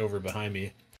cartridge over behind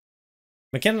me.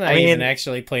 McKenna and I even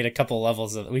actually played a couple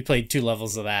levels we played 2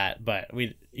 levels of that, but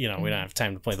we don't have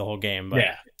time to play the whole game, but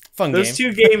fun Those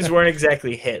game. 2 games weren't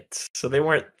exactly hits, so they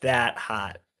weren't that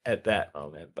hot at that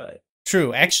moment, but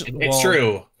true, actually. It's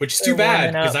true, which is too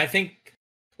bad, because I think,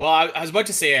 I was about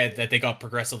to say that they got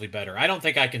progressively better. I don't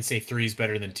think I can say 3 is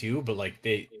better than 2, but like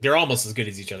they're almost as good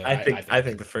as each other. I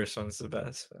think the first one's the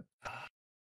best.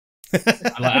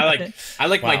 I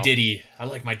like my Diddy. I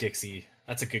like my Dixie.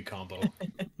 That's a good combo.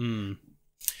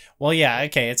 Well, yeah,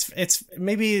 okay. It's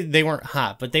maybe they weren't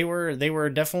hot, but they were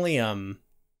definitely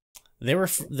they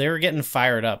were getting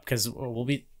fired up, because we'll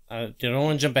be. I don't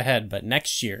want to jump ahead, but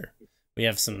next year we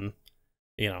have some.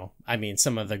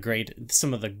 Some of the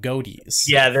goaties.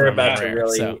 Yeah, they're about to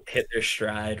really hit their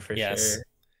stride for sure.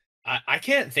 I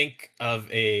can't think of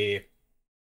a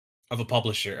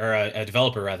publisher or a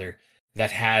developer rather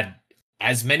that had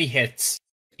as many hits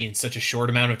in such a short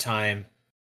amount of time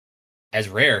as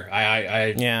Rare.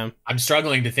 I'm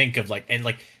struggling to think of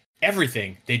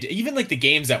everything they did, even like the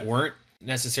games that weren't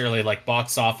necessarily like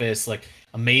box office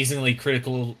amazingly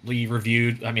critically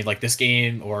reviewed. I mean, like this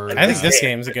game, or I think this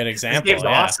game's a good example. This game's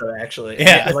awesome, actually.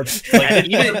 Yeah,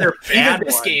 even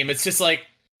this game, it's just like,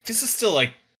 this is still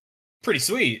pretty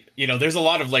sweet. There's a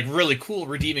lot of really cool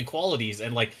redeeming qualities,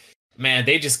 and man,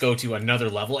 they just go to another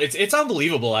level. It's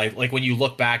unbelievable. When you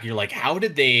look back, you're like, how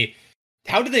did they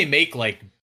make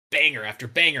banger after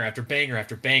banger after banger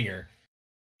after banger?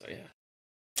 So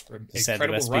yeah,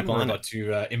 incredible run we're about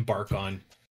to embark on.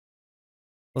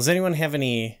 Does anyone have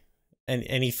any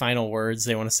final words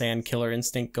they want to say on Killer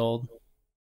Instinct Gold?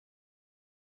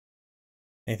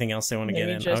 Anything else they want to get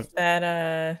in? Just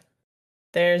that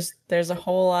there's a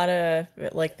whole lot of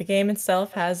the game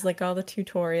itself has all the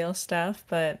tutorial stuff,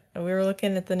 but we were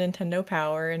looking at the Nintendo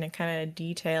Power, and it kind of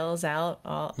details out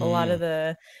a lot of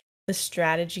the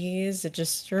strategies. It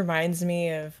just reminds me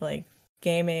of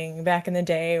gaming back in the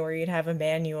day, where you'd have a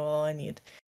manual and you'd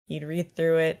read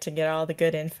through it to get all the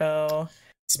good info.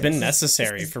 It's been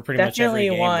necessary for pretty much every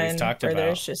game we've talked about.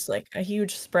 There's just a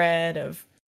huge spread of,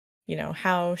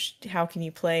 how can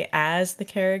you play as the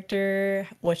character?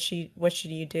 What should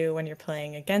you do when you're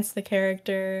playing against the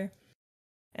character?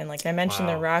 And like I mentioned,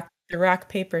 the rock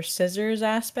paper scissors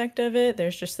aspect of it.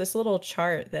 There's just this little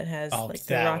chart that has the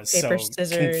rock paper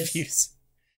scissors. Confused.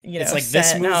 It's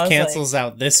this move cancels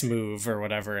out this move or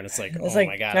whatever, and it's like, oh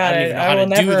my god, I don't even know how to do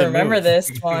the move. I will never remember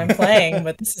this while I'm playing,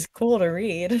 but this is cool to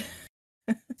read.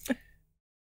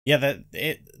 Yeah,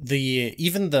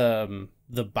 even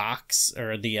the box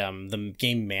or the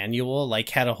game manual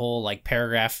had a whole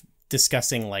paragraph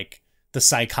discussing the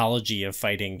psychology of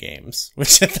fighting games,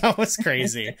 which I thought was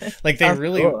crazy. They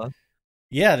really, cool.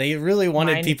 Yeah, they really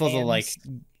wanted Mind people games.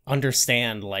 To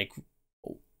understand.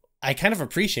 I kind of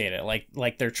appreciate it.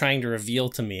 Like they're trying to reveal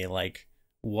to me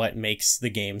what makes the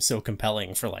game so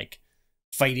compelling for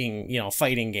fighting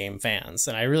game fans,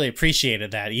 and I really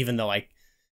appreciated that, even though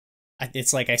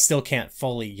it's I still can't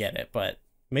fully get it, but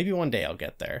maybe one day I'll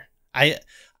get there. I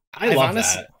love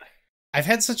that. I've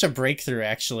had such a breakthrough,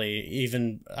 actually.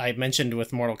 Even I mentioned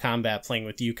with Mortal Kombat playing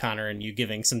with you, Connor, and you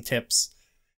giving some tips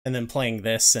and then playing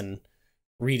this and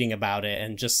reading about it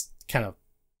and just kind of,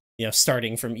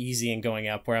 starting from easy and going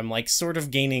up, where I'm like sort of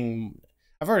gaining.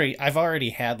 I've already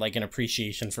had like an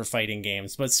appreciation for fighting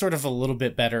games, but sort of a little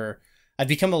bit better. I've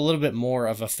become a little bit more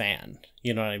of a fan.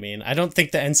 You know what I mean? I don't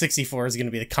think the N64 is going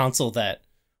to be the console that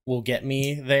will get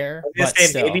me there. But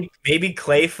still. Maybe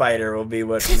Clay Fighter will be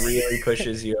what really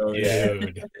pushes you over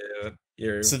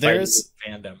your so there's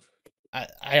fandom.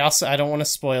 I don't want to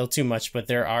spoil too much, but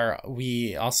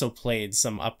we also played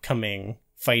some upcoming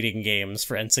fighting games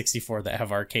for N64 that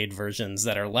have arcade versions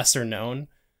that are lesser known.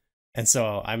 And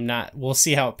so we'll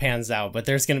see how it pans out, but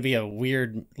there's going to be a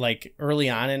weird, like early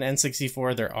on in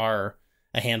N64, there are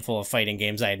a handful of fighting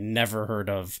games I had never heard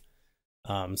of.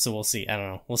 So we'll see. I don't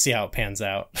know. We'll see how it pans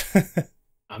out.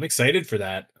 I'm excited for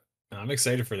that.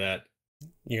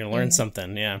 You're going to learn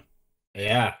something. Yeah.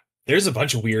 Yeah. There's a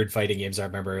bunch of weird fighting games I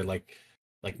remember, like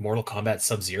Mortal Kombat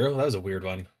Sub-Zero. That was a weird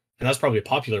one. And that was probably a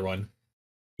popular one.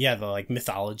 Yeah, the like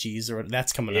mythologies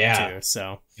that's coming up too.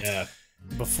 So yeah.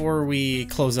 Before we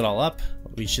close it all up,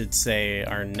 we should say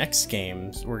our next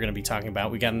games we're going to be talking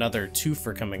about. We got another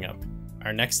twofer coming up.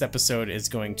 Our next episode is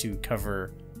going to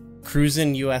cover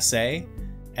Cruisin' USA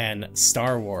and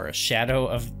Star Wars: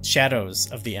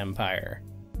 Shadows of the Empire.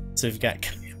 So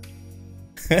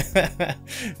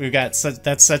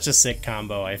that's such a sick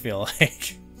combo, I feel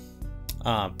like.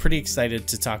 Pretty excited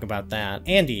to talk about that.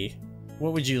 Andy,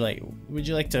 what would you like? Would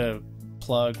you like to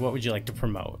plug? What would you like to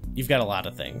promote? You've got a lot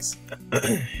of things.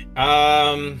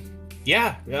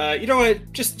 Yeah. You know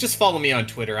what? Just follow me on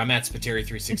Twitter. I'm at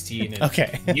Spiteri316. And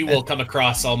okay. You will come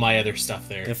across all my other stuff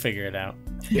there. You'll figure it out.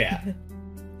 Yeah.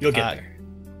 You'll get there.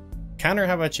 Connor,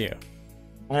 how about you?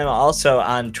 I'm also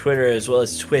on Twitter as well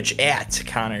as Twitch at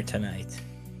Connor Tonight.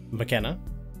 McKenna?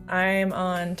 I'm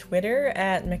on Twitter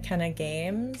at McKenna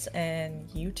Games and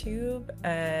YouTube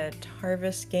at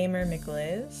Harvest Gamer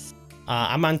McLiz.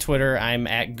 I'm on Twitter. I'm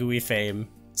at Gooey Fame.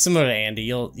 Similar to Andy,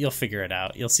 you'll figure it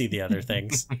out. You'll see the other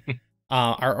things.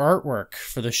 Our artwork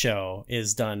for the show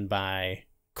is done by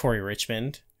Corey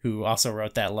Richmond, who also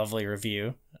wrote that lovely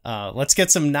review. Let's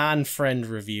get some non-friend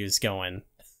reviews going.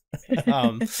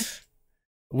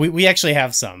 We actually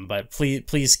have some, but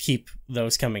please keep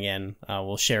those coming in.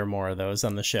 We'll share more of those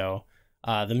on the show.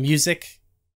 The music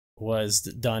was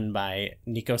done by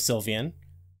Nico Sylvian,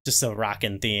 just a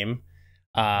rockin' theme.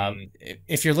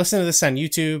 If you're listening to this on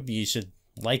YouTube, you should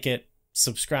like it,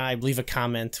 subscribe, leave a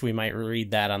comment. We might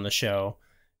read that on the show.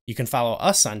 You can follow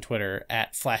us on Twitter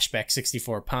at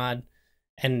Flashback64Pod.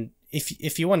 And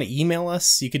if you want to email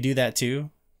us, you could do that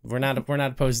too. We're not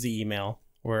opposed to email.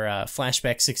 We're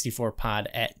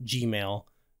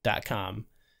flashback64pod@gmail.com.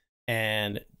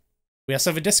 And we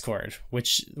also have a Discord,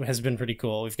 which has been pretty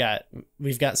cool. We've got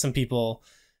some people.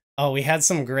 Oh, we had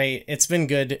some great. It's been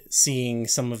good seeing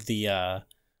some of the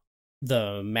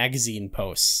magazine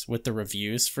posts with the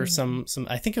reviews for some.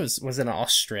 I think it was an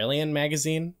Australian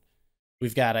magazine.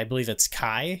 We've got, I believe it's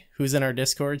Kai, who's in our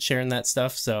Discord sharing that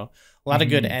stuff. So a lot of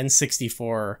good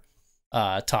N64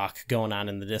 talk going on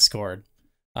in the Discord.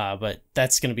 But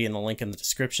that's going to be in the link in the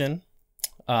description.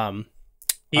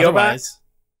 Otherwise,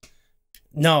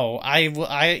 no,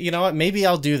 I you know what? Maybe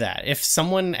I'll do that. If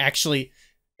someone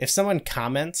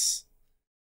comments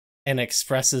and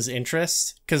expresses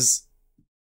interest, because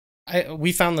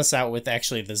we found this out with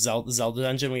actually the Zelda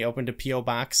Dungeon. We opened a PO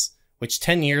box, which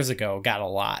 10 years ago got a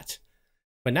lot,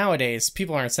 but nowadays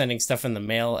people aren't sending stuff in the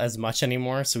mail as much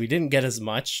anymore, so we didn't get as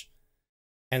much,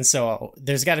 and so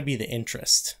there's got to be the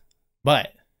interest.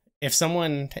 But if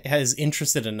someone is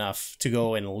interested enough to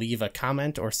go and leave a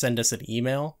comment or send us an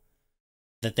email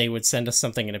that they would send us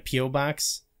something in a PO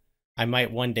box, I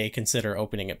might one day consider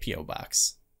opening a PO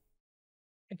box.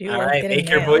 All right, make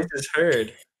your voices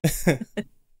heard.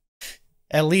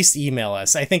 At least email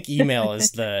us. I think email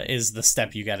is the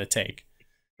step you got to take.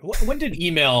 When did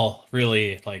email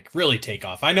really take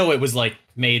off? I know it was like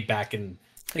made back in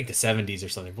I think the 70s or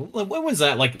something. When was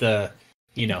that like the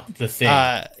thing?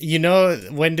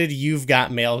 When did You've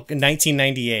Got Mail?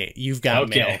 1998. You've Got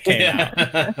Mail came out.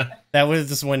 That was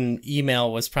just when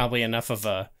email was probably enough of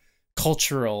a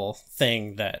cultural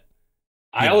thing that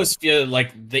I always feel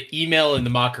like the email and the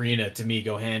Macarena to me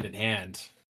go hand in hand.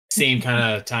 Same kind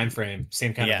of time frame,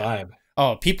 same kind of vibe.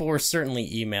 Oh, people were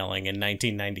certainly emailing in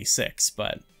 1996,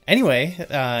 but anyway,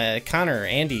 Connor,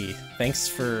 Andy, thanks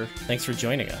for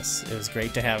joining us. It was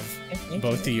great to have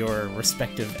both of your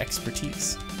respective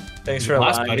expertise. Thanks for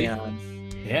allowing me on.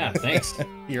 Yeah, thanks.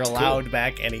 You're allowed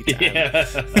back anytime. Yeah.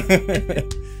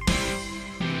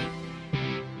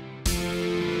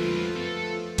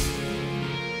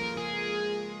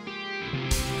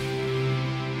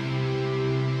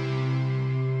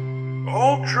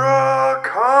 Ultra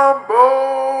Combo!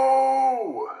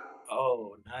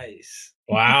 Oh, nice.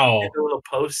 Wow. Did a little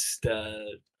post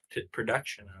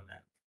production on that.